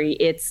degree.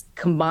 It's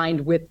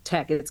combined with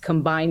tech. It's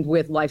combined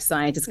with life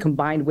science. It's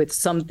combined with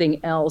something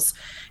else.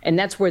 And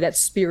that's where that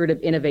spirit of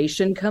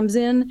innovation comes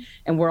in,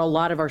 and where a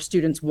lot of our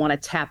students want to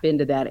tap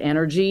into that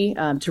energy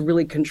to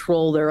really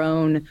control their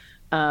own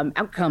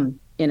outcome,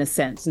 in a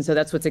sense. And so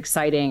that's what's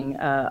exciting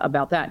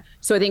about that.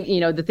 So I think,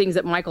 the things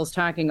that Michael's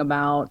talking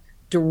about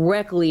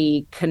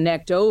directly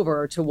connect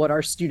over to what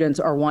our students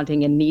are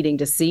wanting and needing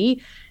to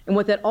see. And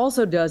what that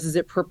also does is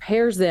it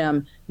prepares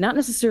them not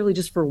necessarily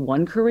just for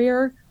one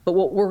career, but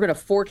what we're going to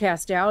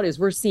forecast out is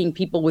we're seeing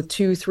people with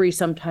 2, 3,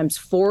 sometimes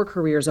 4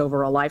 careers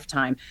over a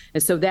lifetime.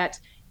 And so that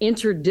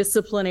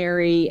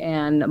interdisciplinary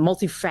and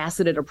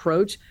multifaceted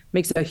approach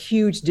makes a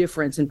huge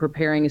difference in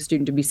preparing a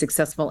student to be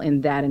successful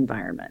in that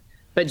environment.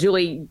 But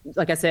Julie,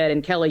 like I said,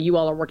 and Kelly, you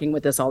all are working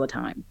with this all the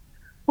time.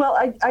 Well,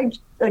 I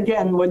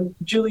again, what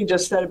Julie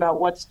just said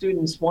about what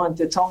students want,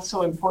 it's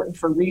also important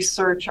for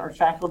research, our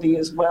faculty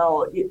as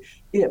well.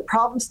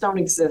 Problems don't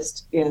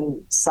exist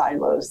in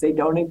silos. They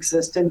don't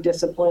exist in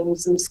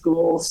disciplines in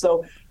schools.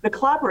 So the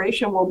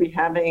collaboration we'll be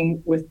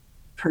having with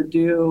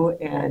Purdue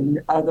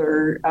and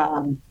other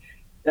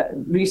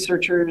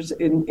researchers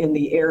in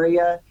the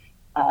area,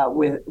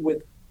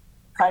 with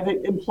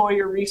private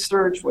employer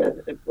research, with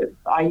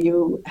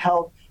IU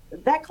Health,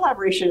 that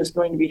collaboration is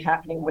going to be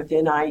happening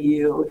within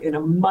IU in a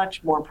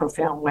much more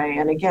profound way.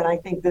 And again, I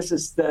think this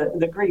is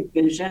the great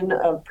vision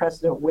of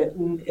President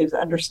Whitten, is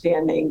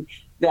understanding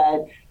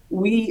that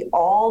we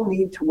all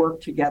need to work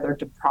together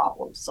to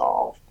problem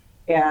solve,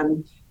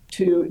 and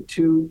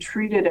to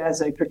treat it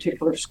as a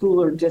particular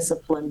school or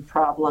discipline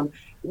problem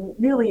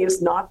really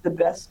is not the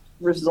best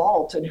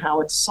result in how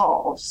it's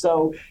solved.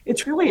 So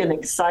it's really an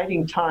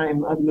exciting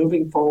time of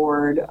moving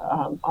forward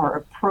our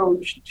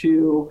approach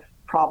to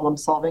problem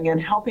solving and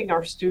helping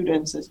our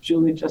students, as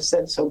Julie just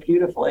said so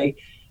beautifully,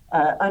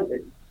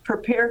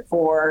 prepare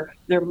for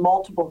their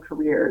multiple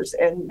careers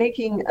and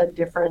making a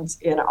difference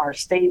in our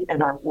state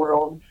and our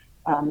world.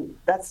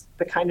 That's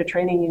the kind of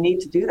training you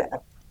need to do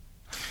that.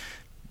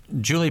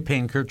 Julie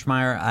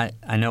Payne-Kirchmeier,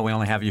 I know we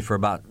only have you for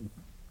about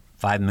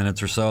 5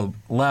 minutes or so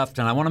left,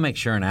 and I want to make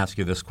sure and ask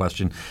you this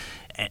question.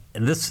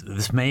 And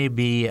this may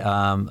be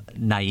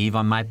naive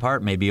on my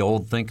part, maybe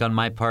old think on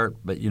my part,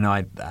 but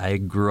I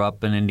grew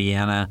up in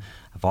Indiana.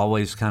 I've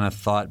always kind of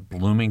thought the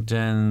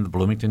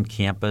Bloomington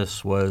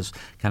campus was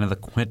kind of the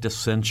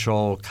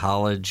quintessential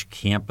college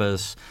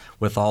campus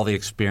with all the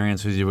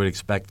experiences you would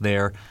expect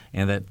there,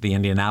 and that the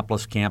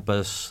Indianapolis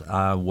campus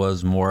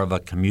was more of a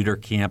commuter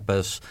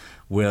campus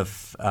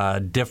with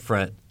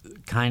different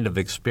kind of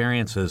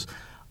experiences.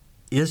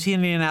 Is the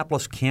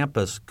Indianapolis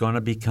campus going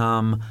to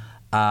become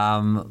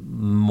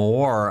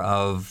more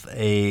of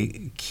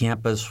a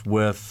campus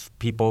with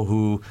people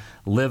who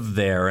live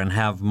there and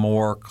have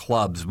more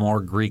clubs, more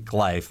Greek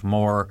life,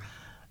 more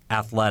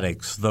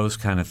athletics, those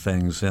kind of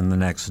things in the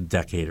next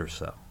decade or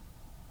so?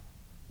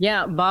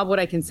 Yeah, Bob, what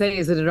I can say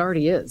is that it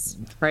already is,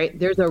 right?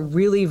 There's a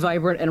really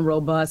vibrant and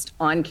robust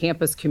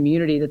on-campus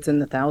community that's in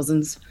the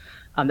thousands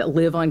that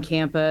live on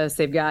campus.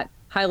 They've got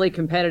highly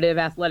competitive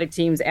athletic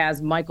teams,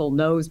 as Michael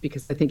knows,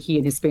 because I think he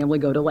and his family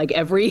go to like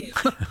every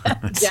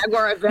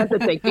Jaguar event that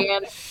they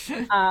can.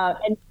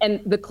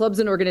 And the clubs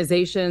and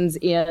organizations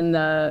in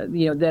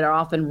the, that are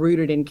often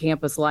rooted in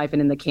campus life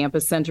and in the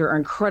campus center are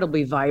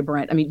incredibly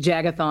vibrant. I mean,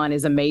 Jagathon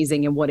is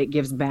amazing in what it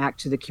gives back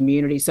to the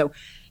community. So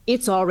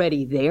it's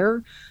already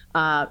there.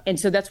 And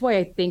so that's why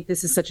I think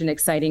this is such an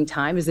exciting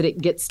time, is that it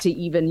gets to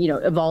even,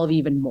 evolve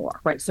even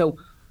more, right? So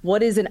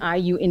what is an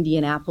IU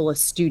Indianapolis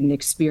student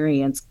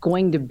experience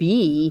going to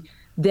be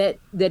that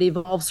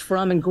evolves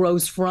from and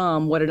grows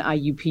from what an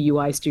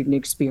IUPUI student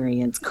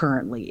experience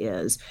currently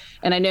is?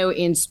 And I know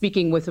in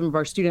speaking with some of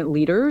our student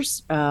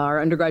leaders,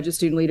 our undergraduate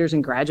student leaders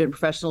and graduate and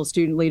professional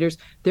student leaders,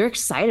 they're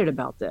excited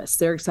about this.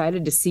 They're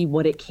excited to see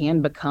what it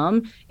can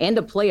become and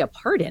to play a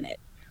part in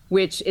it,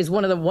 which is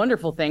one of the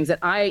wonderful things that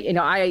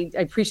I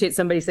appreciate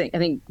somebody saying. I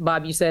think,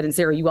 Bob, you said, and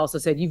Sarah, you also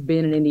said you've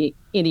been in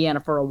Indiana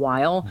for a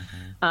while.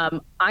 Mm-hmm.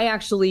 I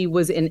actually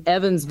was in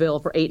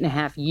Evansville for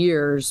 8.5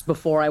 years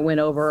before I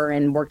went over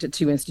and worked at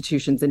 2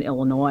 institutions in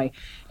Illinois.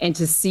 And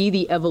to see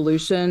the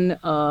evolution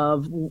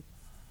of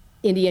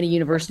Indiana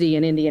University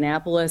in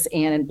Indianapolis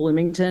and in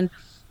Bloomington,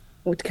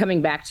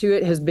 coming back to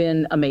it has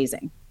been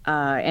amazing.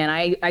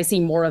 And I see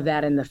more of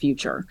that in the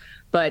future.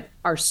 But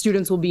our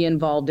students will be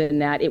involved in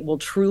that. It will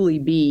truly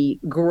be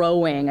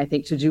growing, I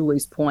think, to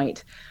Julie's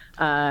point,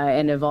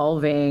 and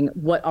evolving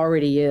what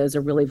already is a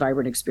really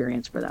vibrant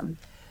experience for them.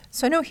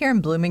 So I know here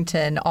in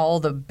Bloomington, all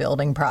the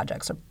building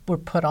projects were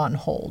put on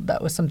hold.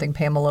 That was something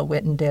Pamela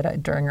Whitten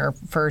did during her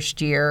first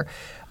year.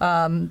 So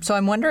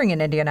I'm wondering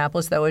in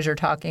Indianapolis, though, as you're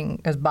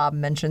talking, as Bob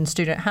mentioned,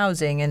 student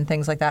housing and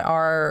things like that,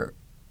 are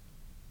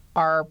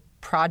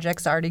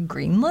projects already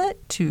greenlit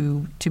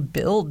to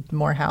build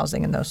more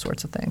housing and those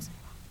sorts of things?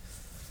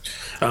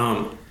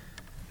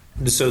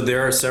 So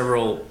there are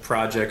several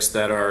projects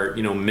that are,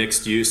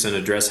 mixed use and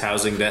address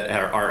housing that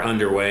are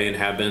underway and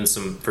have been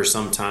for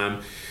some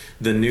time.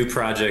 The new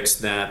projects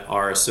that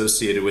are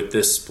associated with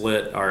this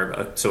split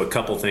are, so a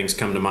couple things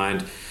come to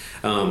mind.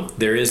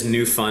 There is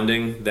new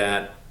funding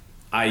that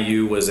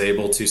IU was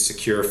able to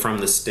secure from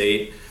the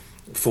state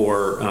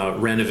for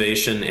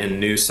renovation and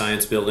new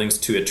science buildings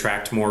to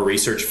attract more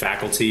research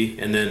faculty,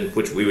 and then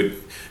which we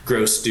would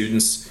grow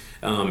students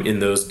in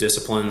those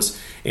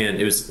disciplines. And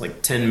it was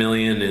like $10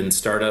 million in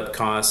startup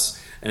costs,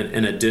 and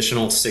an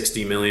additional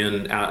 $60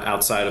 million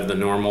outside of the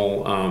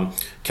normal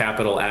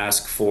capital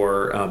ask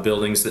for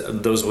buildings.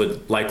 Those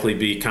would likely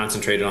be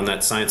concentrated on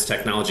that science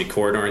technology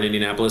corridor in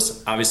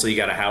Indianapolis. Obviously, you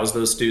got to house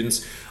those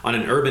students. On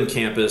an urban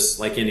campus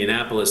like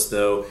Indianapolis,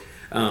 though,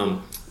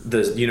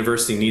 the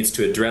university needs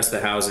to address the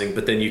housing,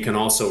 but then you can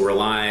also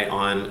rely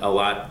on a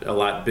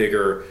lot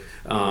bigger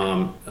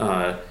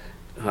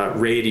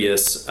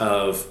radius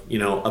of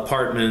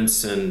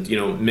apartments and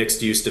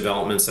mixed use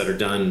developments that are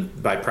done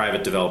by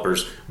private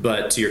developers.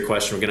 But to your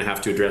question, we're going to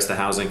have to address the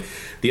housing.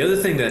 The other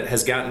thing that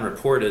has gotten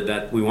reported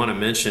that we want to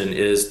mention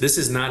is this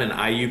is not an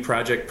IU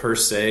project per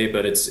se,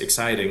 but it's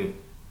exciting.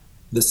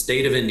 The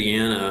state of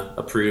Indiana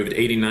approved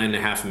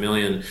 $89.5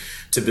 million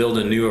to build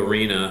a new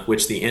arena,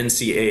 which the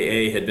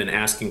NCAA had been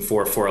asking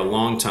for a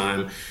long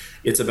time.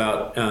 It's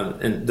about,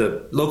 and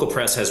the local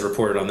press has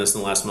reported on this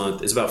in the last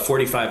month, it's about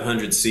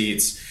 4,500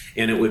 seats,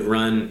 and it would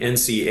run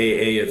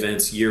NCAA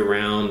events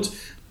year-round,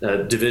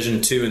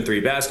 Division II and III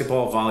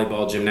basketball,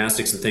 volleyball,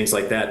 gymnastics, and things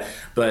like that.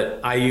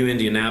 But IU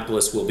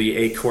Indianapolis will be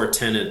a core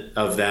tenant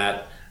of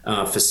that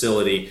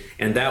facility,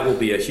 and that will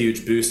be a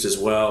huge boost as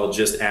well,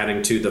 just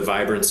adding to the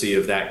vibrancy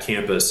of that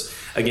campus.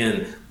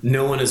 Again,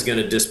 no one is going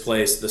to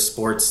displace the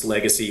sports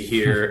legacy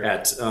here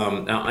at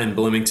in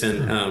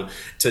Bloomington.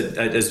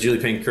 As Julie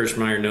Payne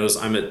Kirschmeyer knows,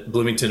 I'm at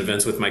Bloomington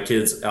events with my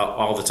kids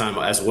all the time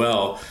as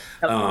well.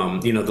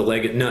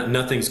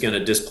 Nothing's going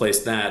to displace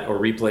that or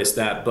replace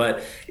that,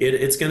 but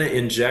it's going to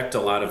inject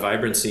a lot of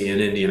vibrancy in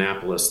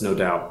Indianapolis, no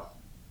doubt.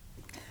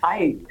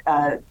 I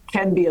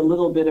can be a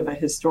little bit of a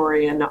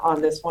historian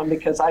on this one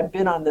because I've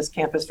been on this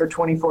campus for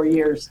 24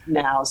 years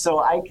now. So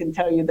I can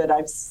tell you that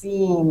I've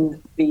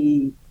seen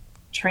the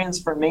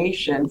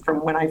transformation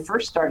from when I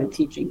first started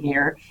teaching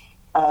here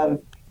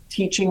of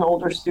teaching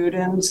older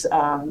students,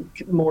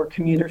 more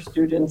commuter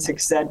students, et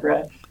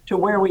cetera, to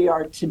where we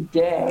are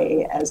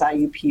today as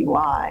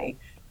IUPUI.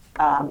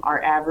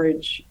 Our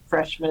average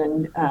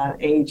freshman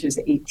age is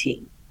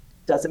 18.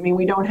 Doesn't mean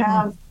we don't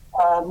have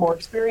more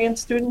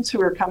experienced students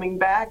who are coming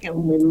back, and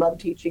we love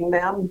teaching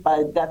them,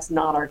 but that's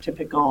not our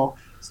typical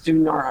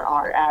student or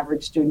our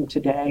average student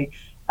today.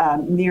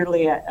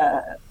 Nearly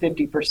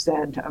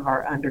 50% of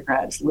our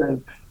undergrads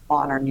live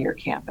on or near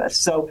campus.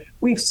 So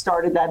we've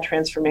started that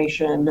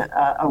transformation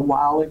a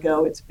while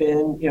ago. It's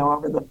been,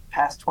 over the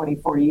past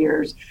 24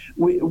 years.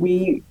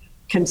 We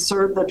can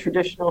serve the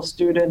traditional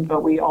student,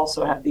 but we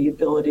also have the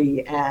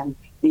ability and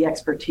the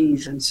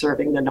expertise in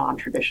serving the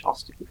non-traditional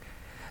student.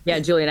 Yeah,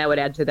 Julie, and I would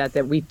add to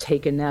that we've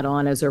taken that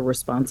on as a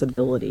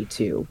responsibility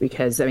too,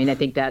 because I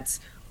think that's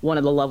one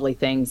of the lovely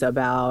things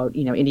about,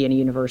 Indiana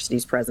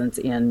University's presence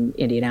in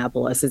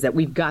Indianapolis is that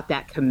we've got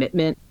that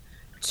commitment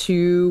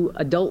to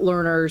adult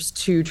learners,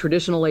 to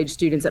traditional age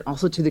students, and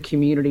also to the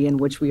community in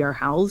which we are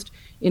housed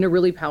in a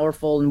really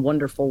powerful and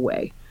wonderful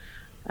way.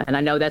 And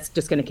I know that's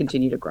just going to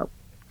continue to grow.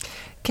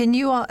 Can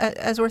you all,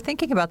 as we're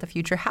thinking about the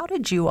future, how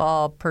did you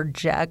all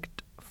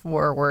project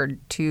forward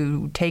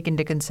to take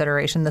into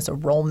consideration this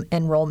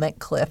enrollment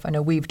cliff? I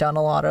know we've done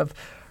a lot of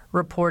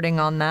reporting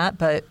on that,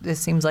 but it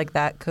seems like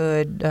that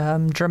could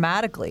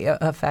dramatically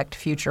affect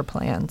future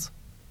plans.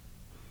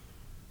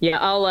 Yeah,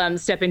 I'll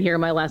step in here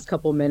in my last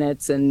couple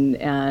minutes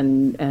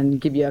and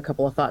give you a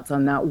couple of thoughts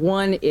on that.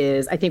 One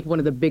is, I think one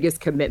of the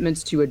biggest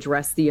commitments to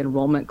address the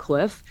enrollment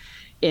cliff,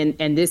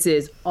 and this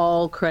is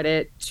all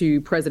credit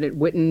to President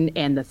Whitten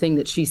and the thing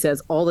that she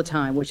says all the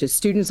time, which is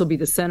students will be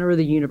the center of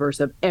the universe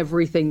of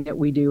everything that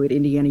we do at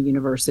Indiana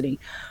University.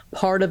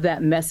 Part of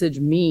that message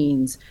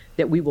means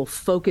that we will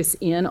focus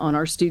in on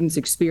our students'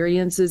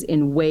 experiences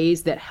in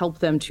ways that help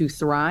them to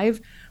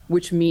thrive,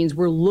 which means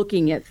we're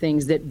looking at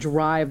things that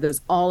drive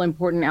those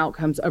all-important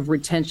outcomes of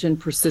retention,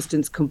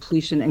 persistence,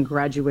 completion, and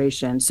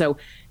graduation. So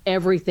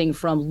everything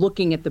from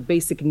looking at the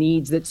basic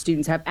needs that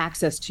students have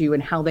access to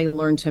and how they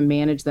learn to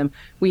manage them.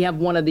 We have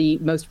one of the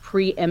most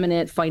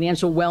preeminent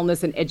financial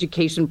wellness and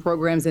education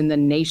programs in the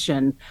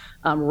nation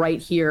right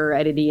here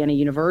at Indiana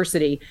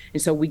University.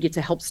 And so we get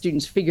to help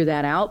students figure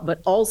that out,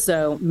 but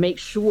also make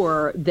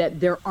sure that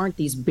there aren't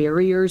these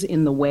barriers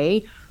in the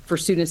way for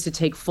students to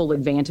take full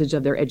advantage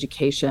of their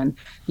education.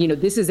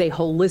 This is a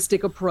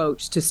holistic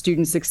approach to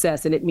student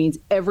success, and it means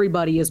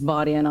everybody is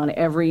bought in on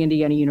every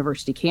Indiana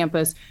University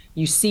campus.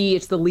 You see,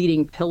 it's the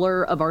leading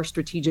pillar of our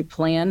strategic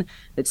plan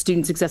that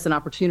student success and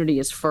opportunity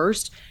is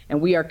first,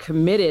 and we are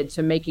committed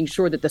to making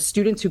sure that the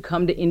students who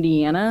come to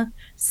Indiana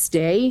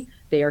stay.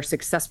 They are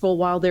successful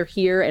while they're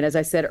here, and as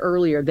I said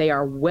earlier, they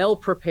are well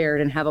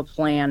prepared and have a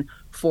plan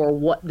for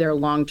what their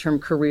long-term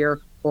career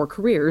or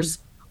careers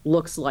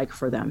looks like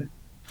for them.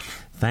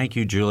 Thank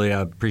you, Julie.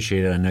 I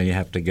appreciate it. I know you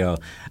have to go.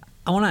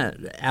 I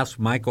want to ask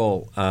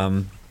Michael,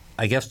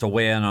 I guess, to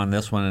weigh in on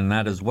this one, and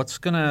that is what's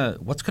gonna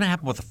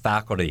happen with the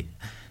faculty.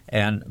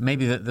 And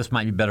maybe this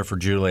might be better for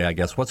Julie, I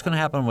guess. What's going to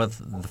happen with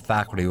the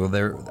faculty?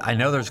 I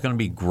know there's going to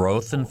be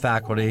growth in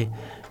faculty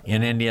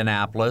in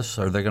Indianapolis.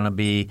 Are there going to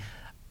be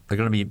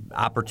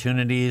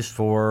opportunities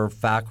for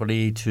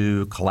faculty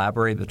to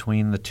collaborate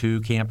between the two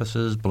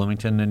campuses,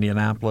 Bloomington and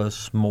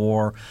Indianapolis,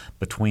 more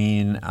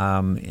between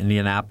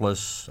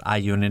Indianapolis,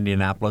 IU in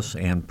Indianapolis,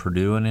 and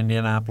Purdue in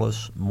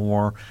Indianapolis,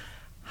 more?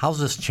 How's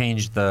this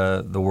changed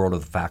the world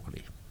of the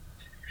faculty?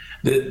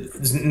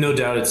 No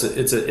doubt, it's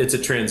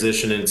a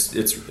transition.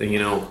 It's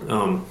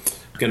going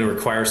to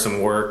require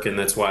some work, and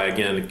that's why,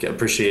 again, I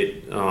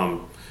appreciate.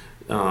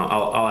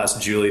 I'll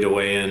ask Julie to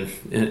weigh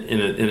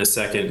in a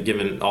second,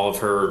 given all of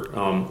her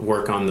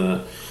work on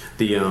the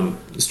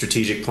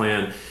strategic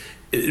plan.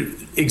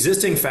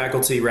 Existing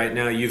faculty right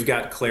now, you've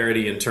got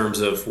clarity in terms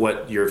of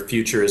what your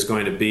future is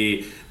going to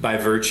be by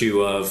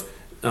virtue of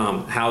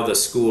how the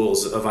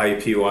schools of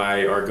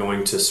IUPUI are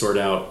going to sort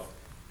out.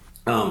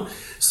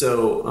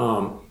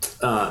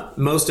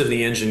 Most of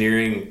the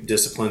engineering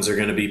disciplines are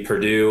going to be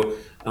Purdue.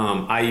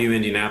 IU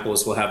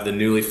Indianapolis will have the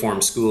newly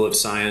formed School of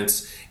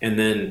Science, and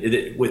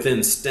then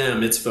within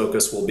STEM, its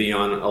focus will be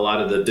on a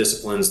lot of the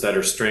disciplines that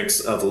are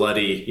strengths of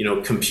Luddy,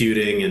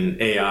 computing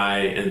and AI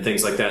and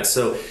things like that.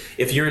 So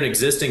if you're an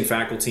existing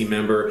faculty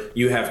member,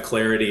 you have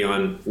clarity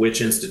on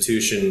which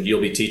institution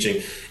you'll be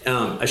teaching.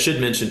 I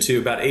should mention too,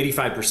 about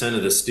 85%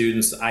 of the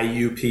students,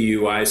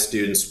 IUPUI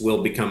students,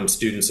 will become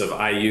students of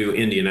IU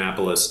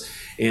Indianapolis.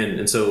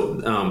 And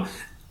so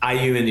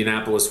IU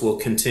Indianapolis will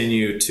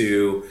continue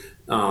to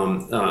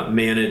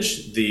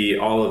manage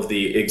all of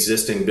the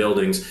existing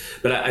buildings.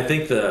 But I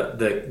think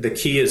the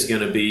key is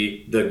going to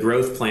be the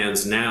growth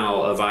plans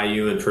now of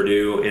IU and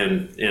Purdue,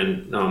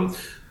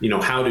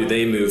 and how do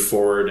they move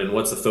forward, and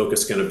what's the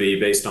focus going to be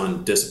based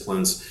on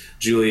disciplines.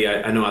 Julie,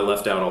 I know I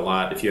left out a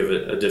lot. If you have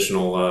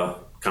additional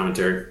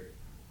commentary.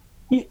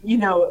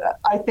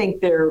 I think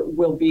there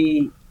will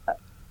be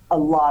a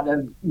lot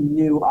of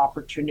new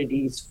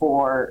opportunities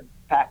for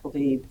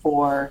faculty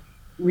for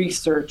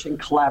research and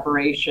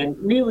collaboration.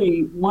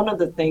 Really, one of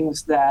the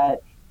things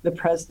that the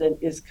president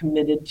is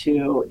committed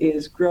to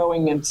is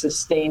growing and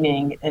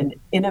sustaining an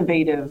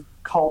innovative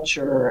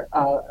culture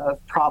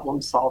of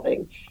problem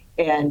solving,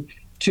 and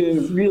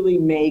to really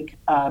make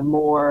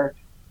more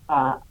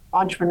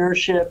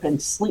entrepreneurship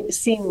and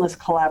seamless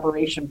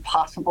collaboration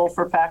possible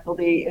for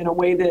faculty in a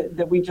way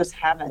that we just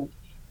haven't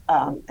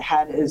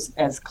had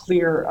as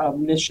clear a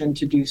mission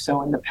to do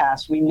so in the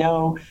past. We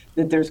know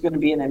that there's going to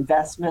be an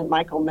investment.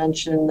 Michael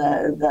mentioned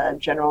the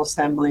General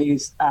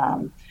Assembly's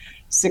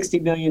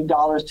 $60 million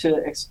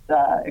to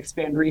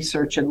expand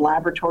research and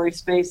laboratory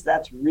space.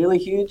 That's really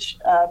huge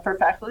for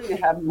faculty to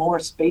have more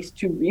space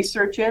to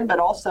research in, but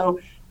also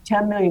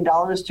 $10 million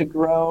to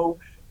grow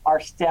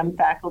our STEM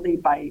faculty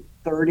by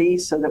 30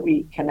 so that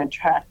we can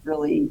attract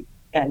really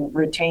and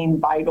retain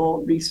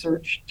vital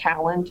research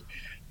talent.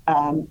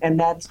 And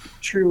that's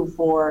true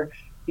for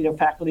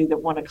faculty that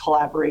want to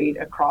collaborate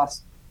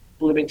across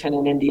Bloomington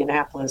and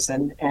Indianapolis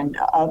and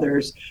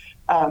others.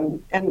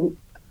 And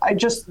I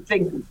just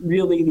think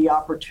really the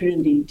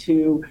opportunity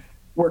to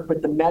work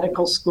with the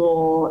medical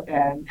school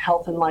and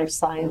health and life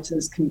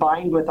sciences,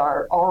 combined with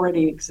our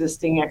already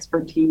existing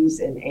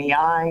expertise in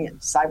AI and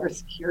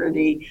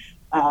cybersecurity,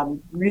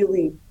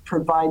 really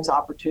provides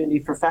opportunity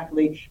for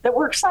faculty that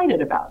we're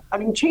excited about. I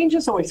mean, change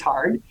is always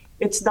hard.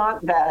 It's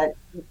not that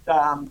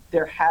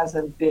there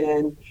hasn't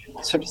been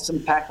sort of some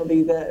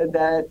faculty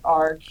that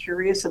are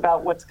curious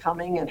about what's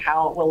coming and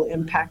how it will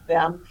impact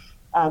them.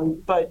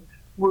 But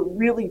we're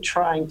really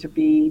trying to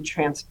be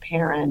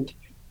transparent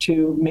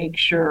to make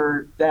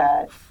sure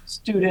that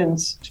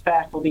students,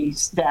 faculty,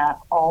 staff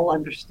all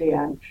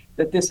understand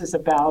that this is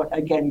about,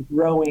 again,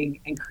 growing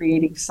and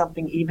creating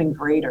something even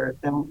greater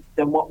than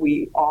what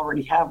we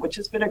already have, which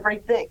has been a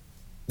great thing.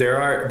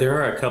 There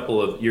are a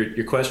couple of,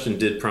 your question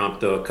did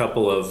prompt, though, a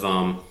couple of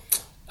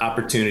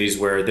opportunities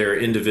where there are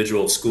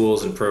individual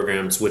schools and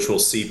programs which will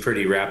see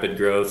pretty rapid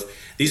growth.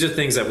 These are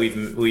things that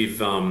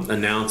we've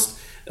announced.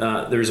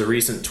 There's a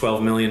recent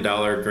 $12 million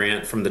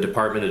grant from the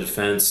Department of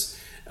Defense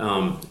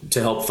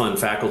to help fund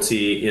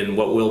faculty in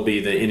what will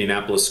be the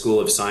Indianapolis School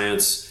of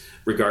Science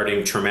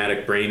regarding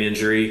traumatic brain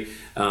injury.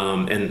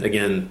 And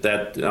again,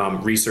 that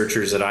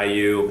researchers at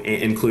IU,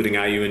 including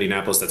IU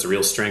Indianapolis, that's a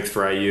real strength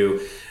for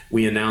IU.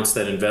 We announced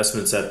that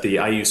investments at the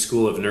IU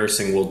School of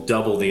Nursing will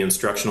double the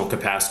instructional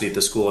capacity at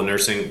the School of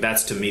Nursing.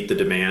 That's to meet the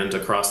demand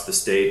across the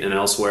state and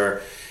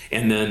elsewhere.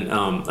 And then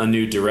a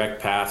new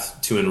direct path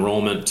to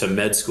enrollment to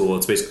med school.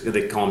 It's basically,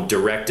 they call them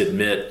direct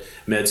admit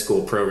med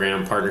school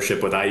program,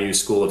 partnership with IU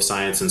School of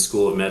Science and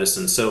School of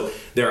Medicine. So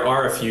there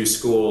are a few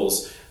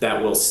schools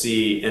that will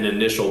see an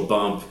initial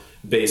bump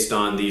based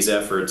on these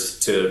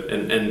efforts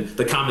and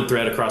the common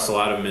thread across a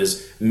lot of them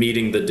is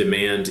meeting the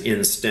demand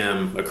in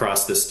STEM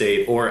across the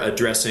state or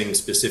addressing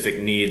specific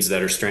needs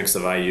that are strengths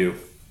of IU.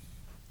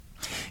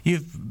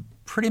 You've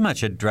pretty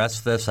much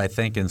addressed this, I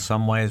think, in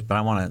some ways, but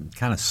I want to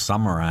kind of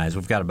summarize.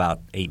 We've got about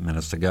 8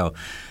 minutes to go.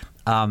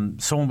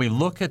 So when we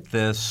look at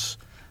this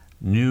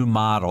new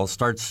model,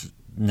 starts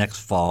next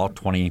fall,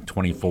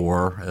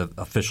 2024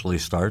 officially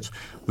starts.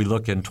 We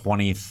look in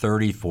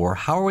 2034.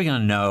 How are we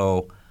going to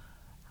know,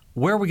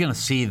 where are we going to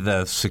see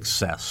the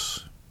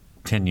success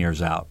 10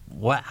 years out?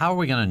 How are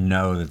we going to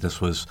know that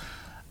this was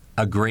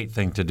a great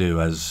thing to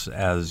do,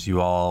 as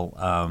you all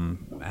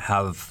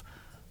have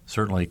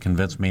certainly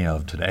convinced me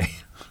of today?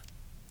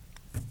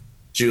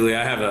 Julie,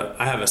 I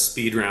have a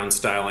speed round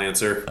style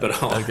answer,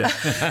 but I'll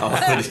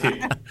let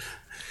you.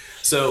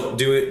 So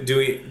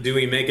do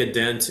we make a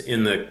dent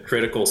in the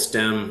critical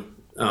STEM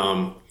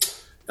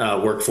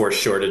workforce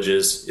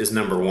shortages is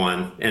number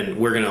one, and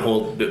we're going to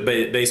hold,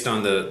 based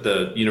on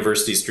the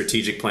university's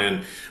strategic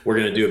plan, we're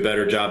going to do a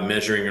better job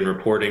measuring and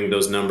reporting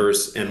those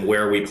numbers and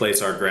where we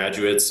place our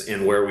graduates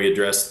and where we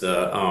address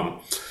the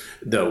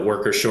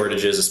worker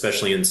shortages,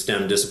 especially in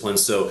STEM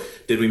disciplines. So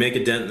did we make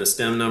a dent in the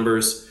STEM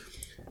numbers?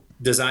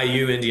 Does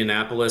IU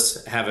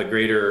Indianapolis have a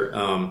greater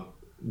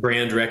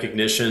brand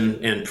recognition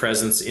and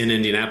presence in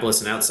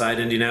Indianapolis and outside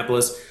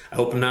Indianapolis? I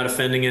hope I'm not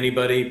offending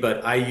anybody,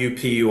 but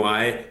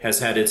IUPUI has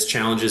had its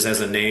challenges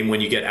as a name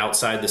when you get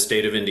outside the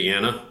state of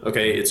Indiana.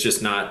 Okay, it's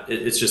just not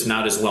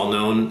as well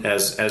known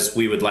as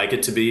we would like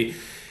it to be.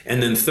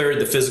 And then third,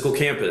 the physical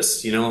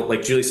campus. You know,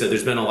 like Julie said,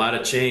 there's been a lot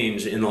of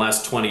change in the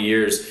last 20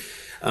 years.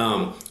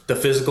 The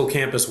physical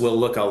campus will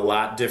look a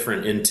lot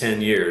different in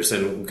 10 years,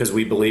 and because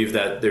we believe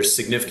that there's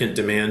significant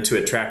demand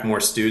to attract more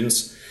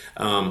students.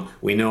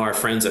 We know our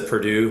friends at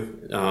Purdue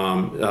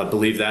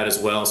believe that as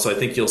well. So I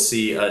think you'll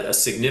see a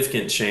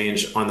significant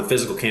change on the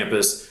physical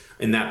campus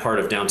in that part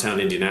of downtown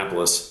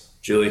Indianapolis.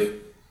 Julie?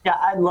 Yeah,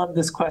 I love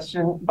this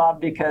question,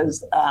 Bob,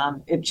 because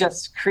it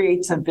just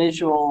creates a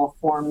visual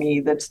for me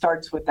that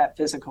starts with that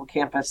physical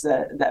campus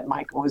that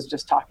Michael was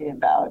just talking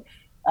about.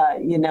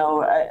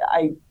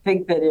 I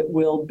think that it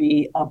will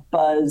be a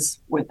buzz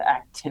with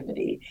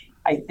activity.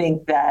 I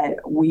think that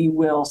we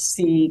will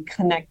see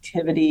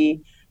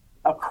connectivity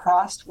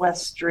across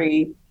West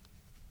Street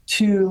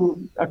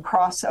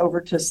across over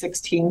to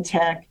 16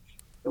 Tech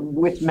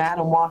with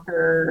Madam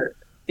Walker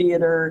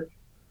Theater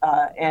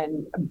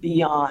and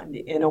beyond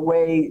in a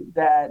way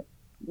that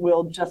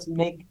will just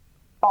make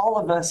all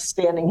of us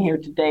standing here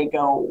today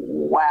go,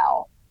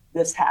 wow,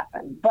 this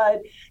happened.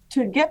 But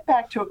to get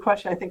back to a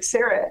question, I think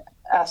Sarah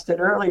asked it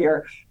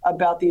earlier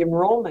about the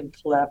enrollment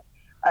cliff.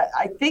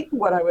 I think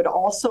what I would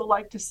also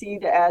like to see,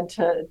 to add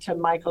to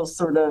Michael's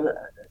sort of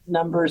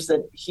numbers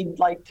that he'd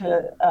like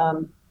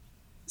to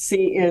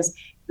see, is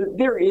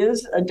there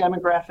is a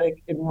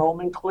demographic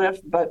enrollment cliff,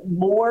 but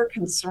more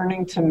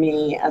concerning to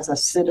me as a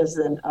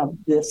citizen of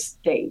this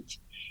state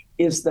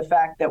is the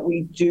fact that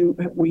we do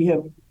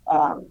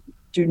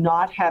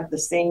not have the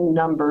same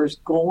numbers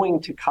going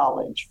to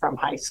college from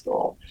high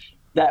school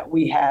that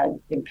we had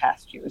in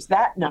past years.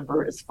 That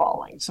number is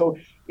falling. So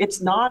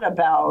it's not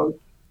about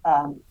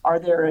are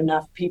there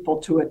enough people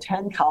to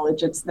attend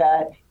college? It's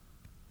that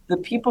the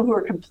people who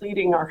are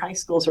completing our high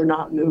schools are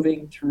not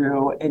moving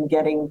through and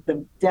getting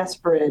the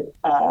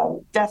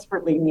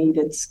desperately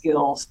needed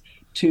skills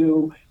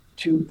to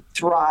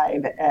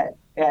thrive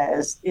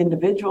as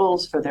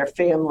individuals, for their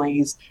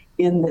families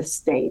in this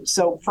state.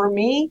 So for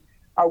me,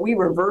 are we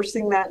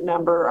reversing that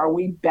number? Are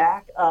we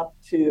back up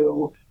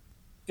to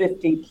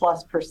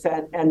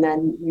 50+% and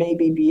then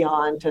maybe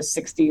beyond to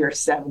 60 or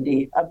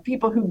 70 of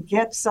people who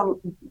get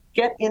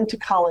into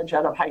college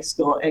out of high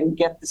school and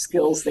get the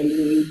skills they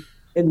need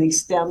in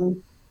these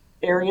STEM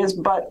areas,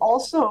 but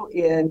also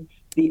in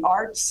the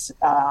arts,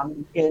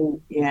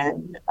 in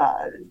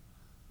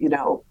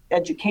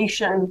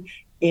education,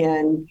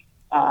 in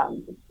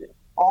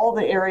all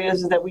the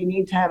areas that we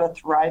need to have a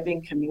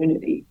thriving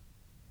community.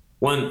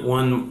 One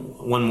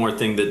more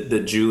thing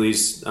that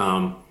Julie's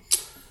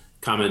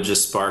comment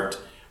just sparked,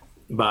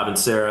 Bob and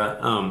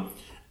Sarah.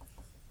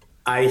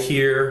 I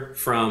hear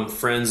from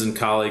friends and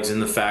colleagues in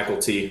the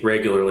faculty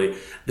regularly,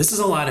 this is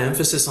a lot of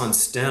emphasis on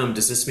STEM.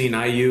 Does this mean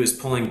IU is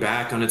pulling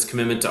back on its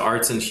commitment to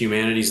arts and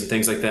humanities and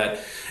things like that?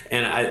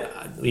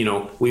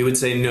 And we would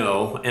say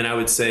no. And I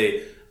would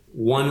say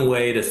one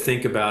way to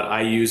think about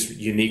IU's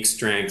unique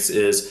strengths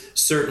is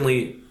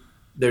certainly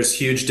there's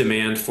huge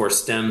demand for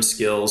STEM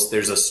skills.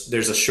 There's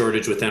a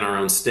shortage within our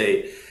own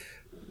state.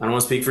 I don't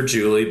want to speak for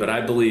Julie, but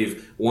I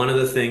believe one of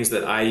the things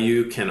that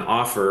IU can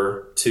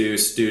offer to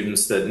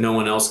students that no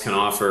one else can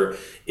offer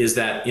is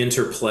that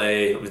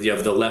interplay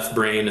of the left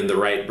brain and the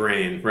right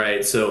brain,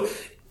 right? So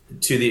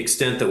to the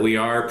extent that we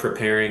are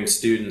preparing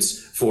students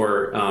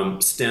for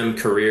STEM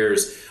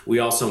careers, we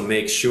also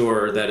make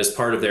sure that as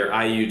part of their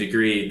IU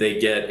degree, they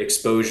get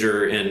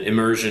exposure and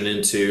immersion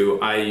into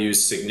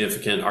IU's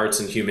significant arts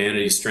and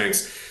humanities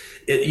strengths.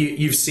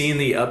 You've seen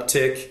the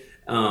uptick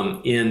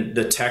in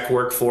the tech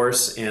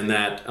workforce, and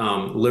that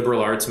liberal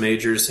arts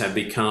majors have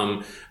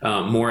become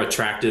more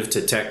attractive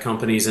to tech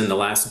companies in the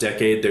last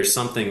decade. There's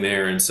something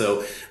there. And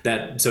so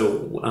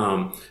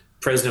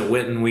President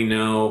Whitten, we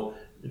know,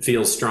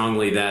 feels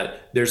strongly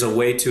that there's a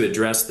way to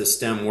address the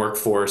STEM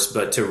workforce,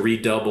 but to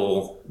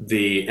redouble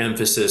the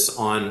emphasis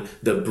on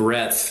the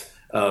breadth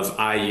of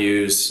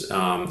IU's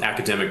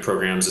academic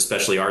programs,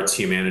 especially arts,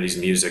 humanities,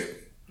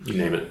 music, you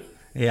name it.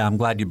 Yeah, I'm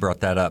glad you brought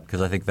that up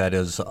because I think that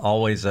is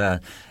always an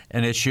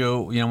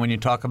issue. When you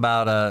talk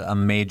about a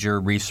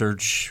major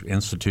research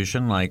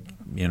institution like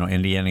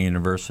Indiana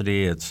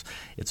University, it's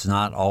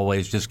not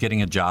always just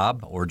getting a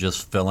job or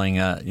just filling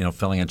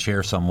a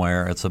chair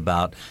somewhere. It's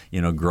about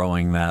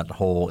growing that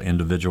whole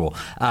individual.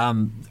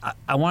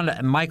 I wanted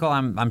to, Michael,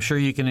 I'm sure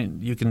you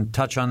can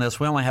touch on this.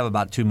 We only have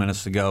about 2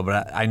 minutes to go,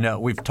 but I know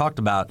we've talked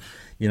about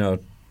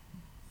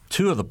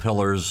two of the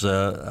pillars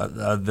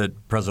that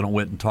President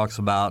Whitten talks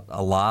about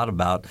a lot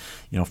about,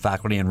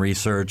 faculty and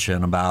research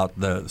and about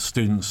the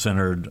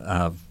student-centered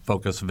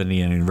focus of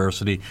Indiana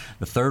University.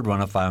 The third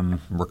one, if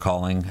I'm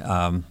recalling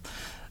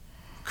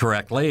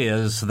correctly,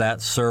 is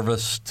that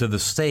service to the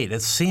state.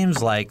 It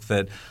seems like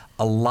that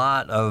a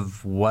lot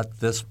of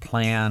what this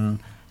plan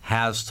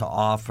has to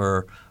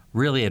offer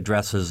really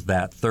addresses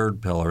that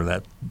third pillar,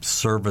 that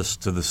service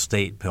to the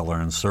state pillar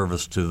and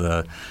service to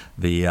the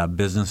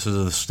businesses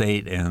of the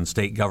state and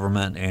state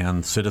government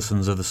and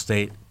citizens of the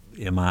state.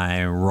 Am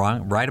I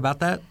right about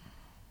that?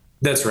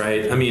 That's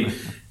right. I mean,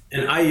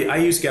 and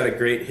IU's got a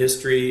great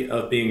history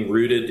of being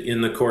rooted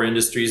in the core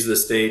industries of the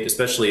state,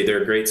 especially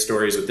there are great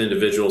stories with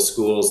individual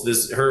schools.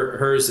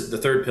 Hers, the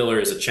third pillar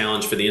is a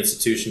challenge for the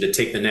institution to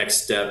take the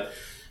next step,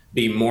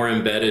 be more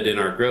embedded in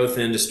our growth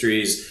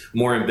industries,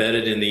 more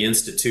embedded in the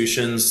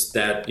institutions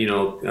that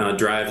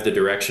drive the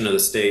direction of the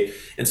state.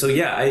 And so,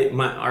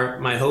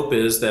 my hope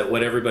is that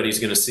what everybody's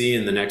going to see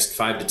in the next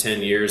 5 to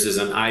 10 years is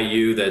an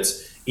IU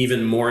that's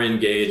even more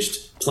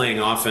engaged, playing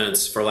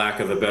offense, for lack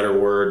of a better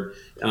word,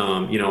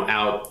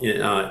 out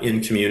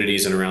in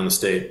communities and around the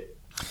state.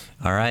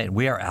 All right,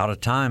 we are out of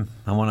time.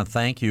 I want to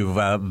thank you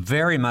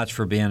very much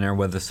for being there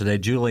with us today.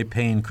 Julie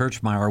Payne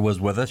Kirchmeier was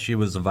with us. She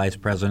was is the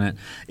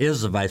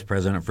Vice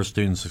President for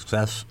Student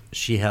Success.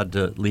 She had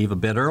to leave a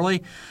bit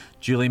early.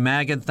 Julie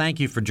Magid, thank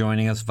you for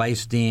joining us,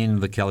 Vice Dean of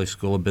the Kelley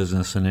School of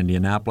Business in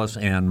Indianapolis,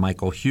 and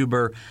Michael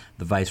Huber,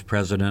 the Vice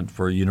President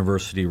for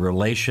University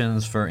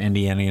Relations for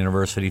Indiana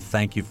University.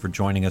 Thank you for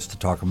joining us to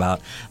talk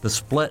about the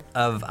split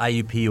of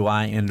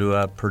IUPUI into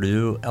a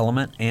Purdue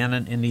element and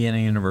an Indiana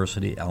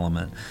University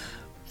element.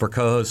 For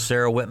co-host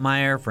Sarah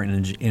Whitmire, for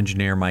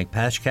engineer Mike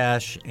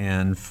Pashkash,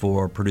 and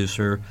for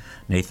producer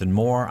Nathan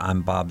Moore,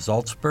 I'm Bob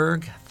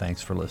Zaltzberg.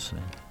 Thanks for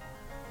listening.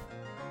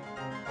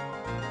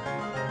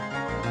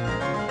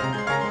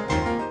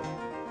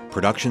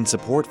 Production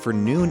support for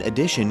Noon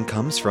Edition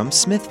comes from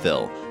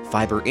Smithville,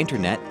 fiber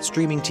internet,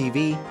 streaming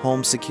TV,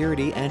 home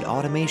security, and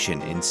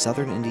automation in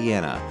southern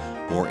Indiana.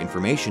 More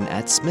information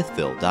at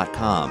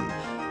smithville.com.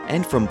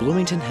 And from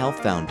Bloomington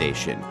Health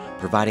Foundation,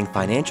 providing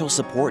financial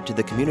support to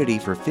the community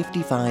for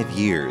 55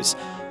 years,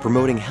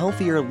 promoting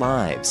healthier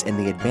lives and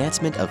the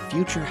advancement of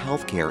future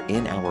healthcare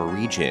in our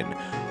region,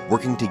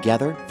 working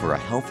together for a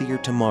healthier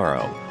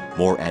tomorrow.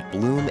 More at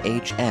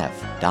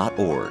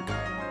bloomhf.org.